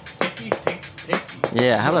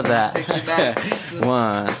 Yeah, how about that?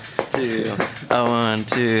 1, 2, 1,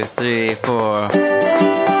 2, 3, 4.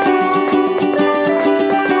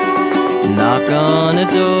 Knock on a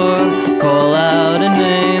door, call out a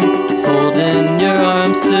name, folding your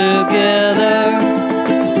arms together.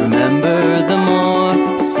 Remember, the more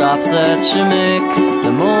stops that you make,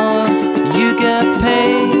 the more you get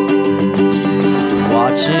paid.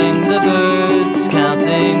 Watching the birds,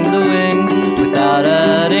 counting the wings, without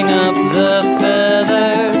adding up the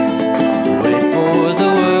feathers. Wait for the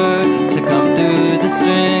word to come through the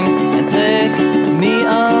string and take me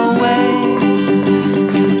away.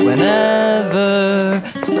 Whenever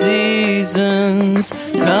seasons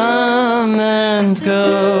come and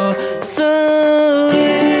go, so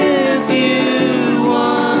if you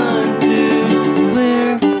want to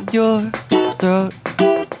clear your throat,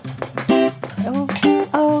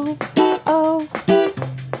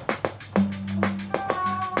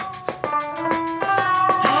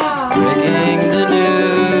 breaking the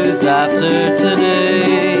news after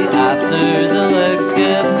today, after the legs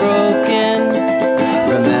get broken.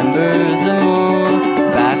 Remember, the more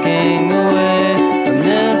backing away from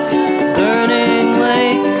this burning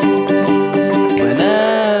lake.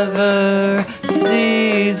 Whenever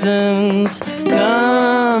seasons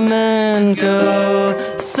come and go,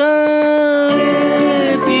 so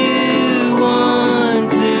if you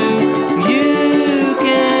want to, you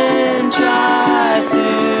can try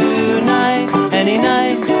tonight. Any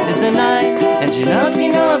night is the night, and you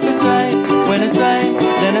know if it's right. When it's right,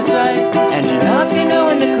 then it's right, and you know if you know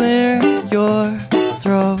when to clear your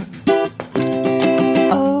throat.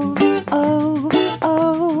 Oh, oh,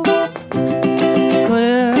 oh,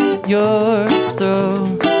 clear your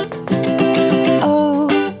throat. Oh,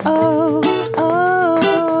 oh, oh.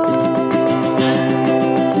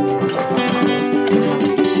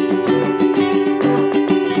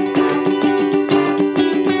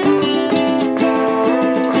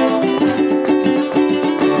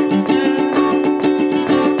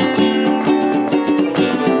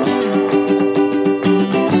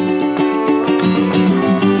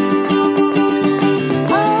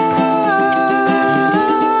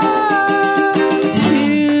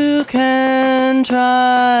 You can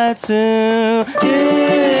try to,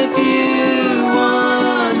 if you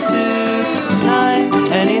want to. Night,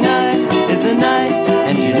 any night is a night,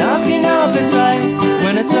 and you know if it's right.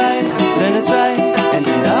 When it's right, then it's right, and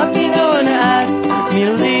you know if you know when to ask me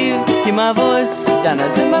to leave. Keep my voice down, I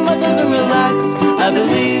zip my muscles and relax. I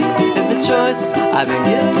believe that the choice I've been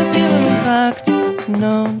given is given the fact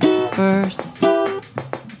known first.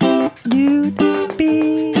 You'd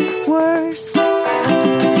be worse.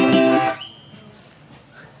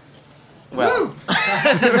 Well,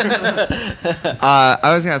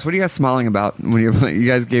 I was gonna ask, what are you guys smiling about when you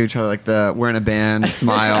guys gave each other like the we're in a band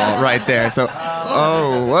smile right there? So,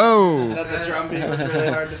 whoa. The drum beat was really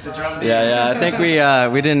hard to fit. yeah. I think we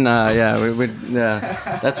didn't.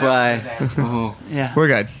 That's why. Yeah. We're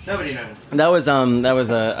good. Nobody noticed. That was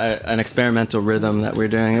an experimental rhythm that we're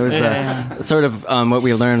doing. It was sort of what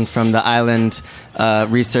we learned from the island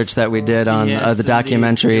research that we did on the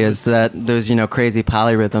documentary is that those crazy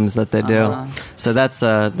polyrhythms that they do. So that's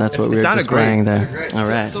what we were displaying there. All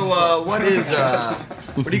right. So what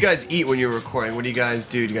do you guys eat when you're recording? What do you guys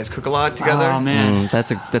do? Do you guys cook a lot together? Oh man,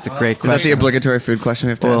 that's a great question. That's the obligatory food question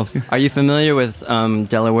we have to ask. Are you familiar with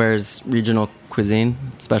Delaware's regional cuisine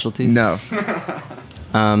specialties? No.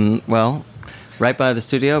 Well, right by the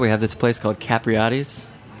studio, we have this place called Capriati's.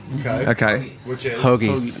 Okay. Which is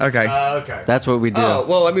Hoagies. Okay. Okay. That's what we do. Oh,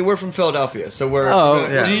 well, I mean, we're from Philadelphia, so we're...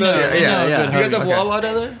 yeah. You know, Yeah. You guys have Wawa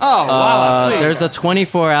down there? Oh wow! There's a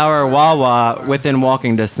 24-hour Wawa within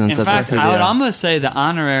walking distance In of the fact, studio. I would almost say the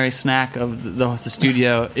honorary snack of the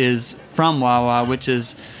studio is from Wawa, which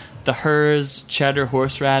is the Hers cheddar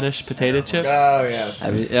horseradish potato chips. Oh, yeah.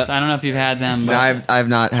 So I don't know if you've had them, No, but I've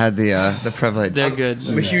not had the privilege. they're good.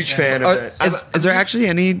 I'm a huge fan of it. Is there actually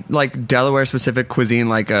any like Delaware specific cuisine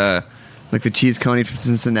like the cheese coney from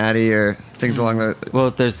Cincinnati or things along the?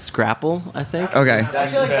 Well, there's Scrapple, I think. Okay.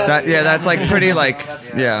 That's like pretty like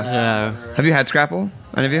yeah. Yeah. Have you had Scrapple?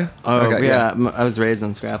 Any of you? Oh, Okay, yeah. I was raised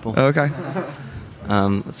on Scrapple. Oh, okay.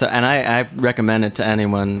 And I recommend it to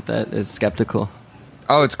anyone that is skeptical.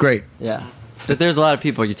 Oh, it's great. Yeah. But there's a lot of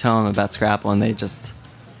people, you tell them about Scrapple and they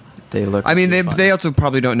look. I mean, too funny. they also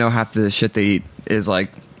probably don't know half the shit they eat is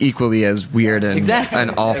like equally as weird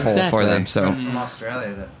and awful for them. So I'm from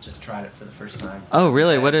Australia that just tried it for the first time. Oh,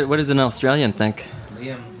 really? What does an Australian think?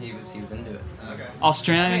 Liam, he was into it. Okay.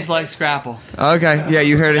 Australians like Scrapple. Okay, yeah,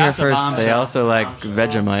 you heard it here That's a first. bombshell. They also like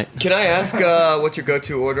Vegemite. Can I ask what's your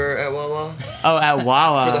go-to order at Wawa Oh, at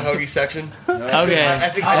Wawa. for the hoagie section? Okay. I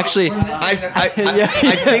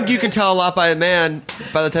think you can tell a lot by a man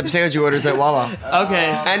by the type of sandwich you orders at Wawa. Okay.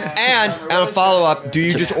 And a follow-up: do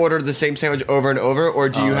you just order the same sandwich over and over, or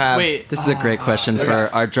do you have? Wait. This is a great question for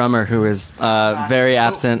our drummer, who is very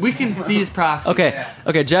absent. We can be his proxy.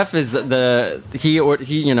 Okay. Jeff is he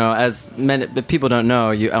as many the people don't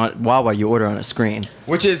know, at Wawa you order on a screen.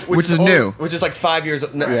 Which is new. Which is like 5 years.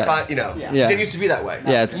 Yeah. It didn't used to be that way.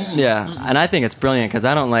 Yeah, and I think it's brilliant because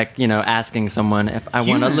I don't like asking someone if I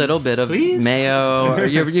want a little bit of mayo. Or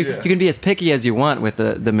you can be as picky as you want with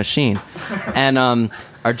the machine. And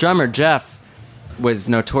our drummer Jeff was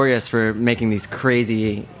notorious for making these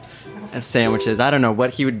crazy sandwiches. I don't know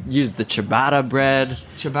what he would use, the ciabatta bread.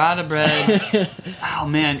 Oh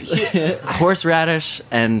man. Horseradish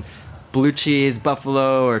and blue cheese,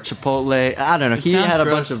 buffalo or chipotle. I don't know. It He sounds had a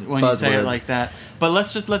gross bunch of when you say it buzzwords. like that. But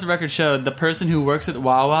let's just let the record show the person who works at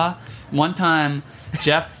Wawa. One time,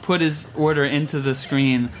 Jeff put his order into the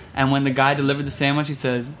screen, and when the guy delivered the sandwich, he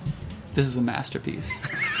said, "This is a masterpiece,"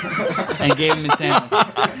 and gave him his sandwich.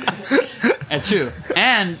 That's true.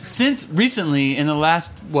 And since recently, in the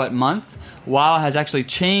last month, Wawa has actually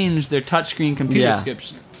changed their touchscreen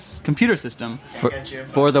computer system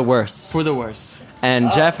for the worse. for the worse.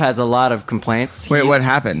 And Jeff has a lot of complaints. Wait, what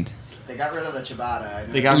happened? They got rid of the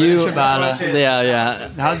ciabatta. They got rid of ciabatta. Yeah.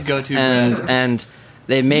 That was go-to and bread. and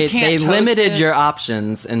they can't toast limited it. your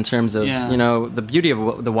options in terms of the beauty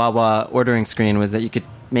of the Wawa ordering screen was that you could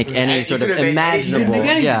make any sort of imaginable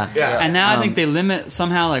And now I think they limit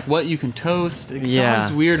somehow like what you can toast. It's all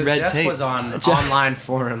this weird So red Jeff tape. was on online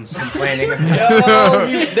forums complaining.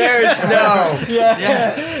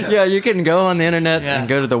 Yeah, you can go on the internet and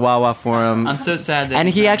go to the Wawa forum. I'm so sad that And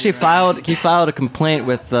he actually filed a complaint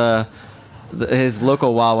with his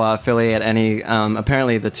local Wawa affiliate, and he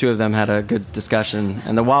apparently the two of them had a good discussion,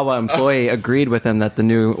 and the Wawa employee agreed with him that the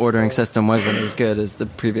new ordering system wasn't as good as the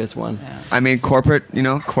previous one. I mean, corporate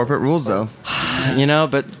rules though.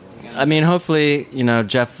 But I mean, hopefully,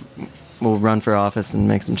 Jeff will run for office and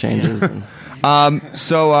make some changes.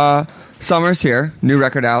 So summer's here, new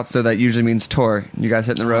record out, so that usually means tour. You guys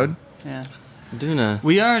hitting the road? Yeah.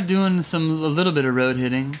 We are doing a little bit of road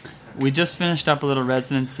hitting. We just finished up a little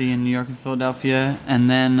residency in New York and Philadelphia, and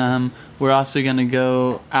then we're also going to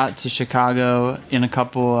go out to Chicago in a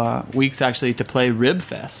couple weeks, actually, to play Rib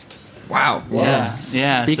Fest. Wow. Yeah.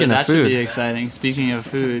 Speaking so of that food. should be exciting. Speaking of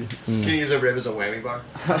food. Can you use a rib as a whammy bar?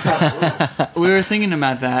 We were thinking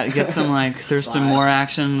about that. Get some Thurston Moore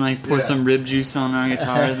action, pour some rib juice on our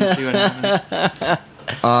guitars and see what happens.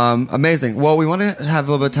 Amazing. Well, we want to have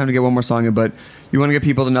a little bit of time to get one more song in, but you want to get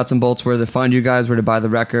people the nuts and bolts, where to find you guys, where to buy the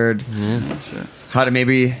record, how to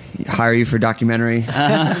maybe hire you for documentary.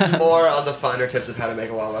 Or on the finer tips of how to make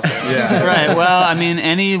a Wawa sandwich. Right. Well, I mean,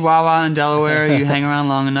 any Wawa in Delaware, you hang around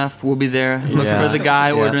long enough, we'll be there. Look for the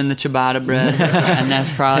guy ordering the ciabatta bread, and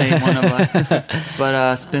that's probably one of us.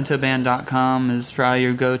 But spintoband.com is probably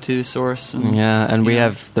your go-to source. And, we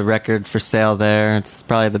have the record for sale there. It's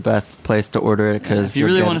probably the best place to order it because if you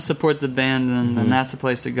really want to support the band, then that's the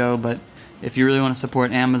place to go. But if you really want to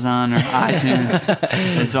support Amazon or iTunes,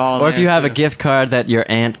 it's all Or there if you have too. a gift card that your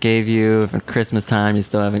aunt gave you for Christmas time, you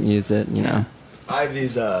still haven't used it, I have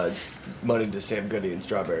these money to Sam Goody and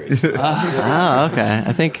strawberries. Okay.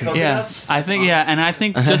 I think. And I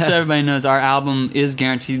think just so everybody knows, our album is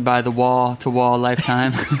guaranteed by the wall-to-wall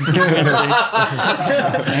lifetime.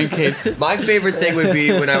 In case. My favorite thing would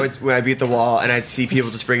be when I beat the wall and I'd see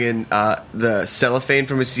people just bring in the cellophane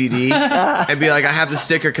from a CD and be like, I have the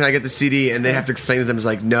sticker, can I get the CD? And they have to explain to them, it's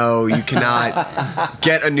like, no, you cannot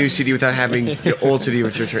get a new CD without having the old CD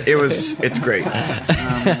with return. It's great.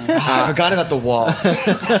 I forgot about the wall.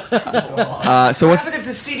 So What what's happens if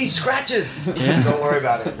the CD scratches? Don't worry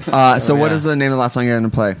about it. what is the name of the last song you're going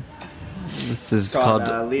to play? This is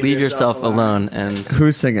called Leave Yourself Alone. And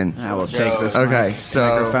Who's singing? I will take this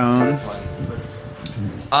microphone.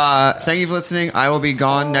 Thank you for listening. I will be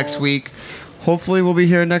gone next week. Hopefully we'll be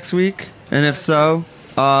here next week. And if so,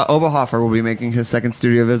 Oberhofer will be making his second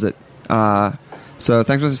studio visit. So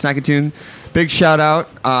thanks for the Snacky Tune. Big shout out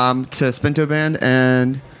to Spinto Band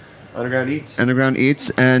and Underground Eats,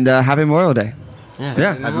 and happy Memorial Day.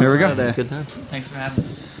 Yeah, There we go. It's a good time. Thanks for having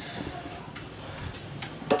us.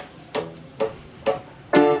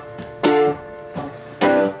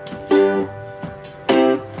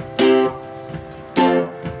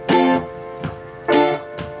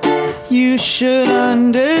 You should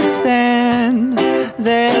understand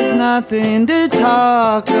there's nothing to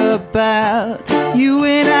talk about. You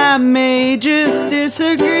and I may just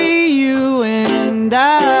disagree. You and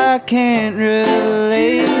I can't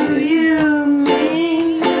relate.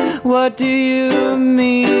 What do you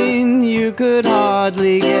mean? You could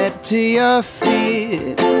hardly get to your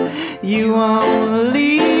feet. You won't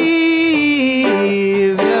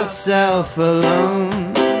leave yourself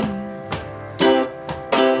alone.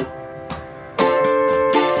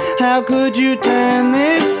 How could you turn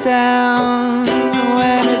this down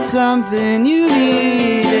when it's something you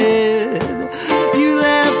needed? You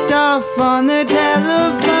left off on the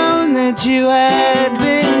telephone that you had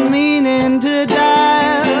been meaning to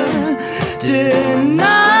dial. Deny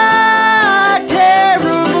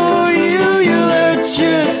terrible you hurt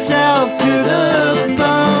yourself to the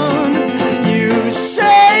bone. You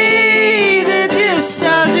say that this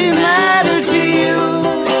doesn't matter to you,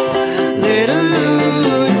 little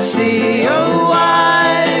Lucy. Oh,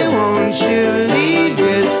 why won't you leave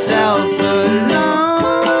yourself alone?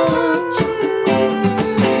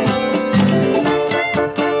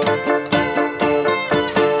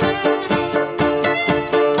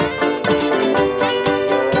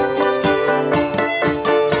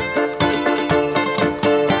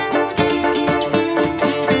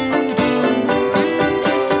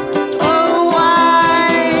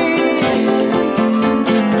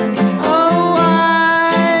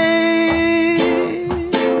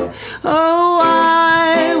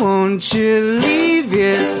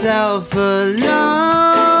 Yourself alone.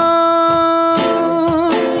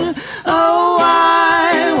 Oh,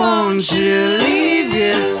 why won't you leave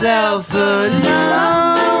yourself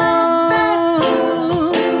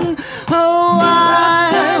alone? Oh,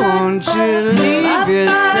 why won't you leave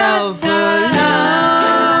yourself alone?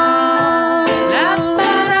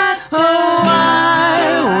 Oh,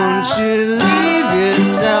 why won't you leave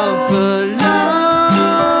yourself alone?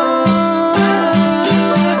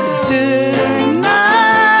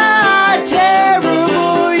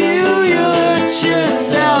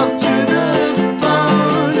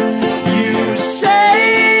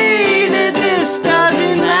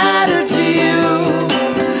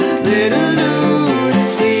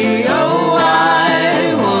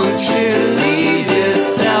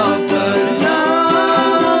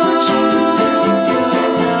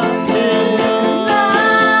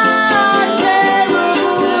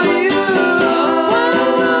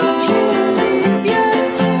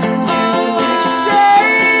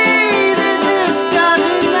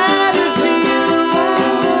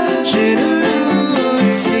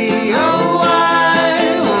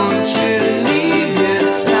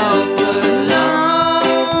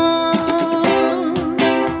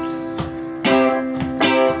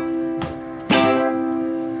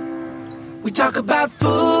 We talk about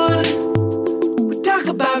food, we talk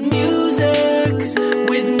about music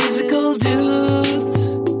with musical dudes.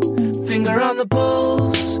 Finger on the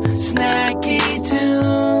pulse, snacky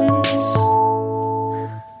tunes.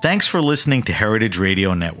 Thanks for listening to Heritage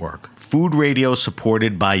Radio Network, food radio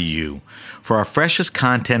supported by you. For our freshest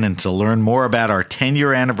content and to learn more about our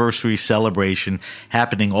 10-year anniversary celebration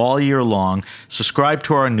happening all year long, subscribe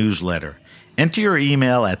to our newsletter. Enter your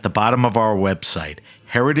email at the bottom of our website,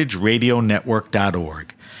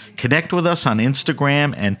 heritageradionetwork.org. Connect with us on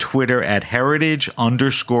Instagram and Twitter at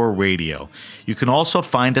heritage_radio. You can also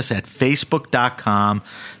find us at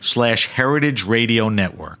facebook.com/Heritage Radio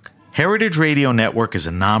Network. Heritage Radio Network is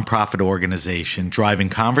a nonprofit organization driving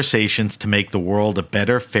conversations to make the world a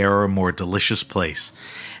better, fairer, more delicious place.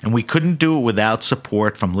 And we couldn't do it without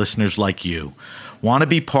support from listeners like you. Want to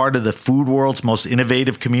be part of the food world's most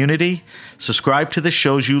innovative community? Subscribe to the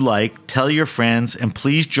shows you like, tell your friends, and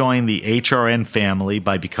please join the HRN family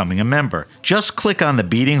by becoming a member. Just click on the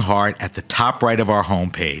beating heart at the top right of our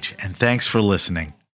homepage. And thanks for listening.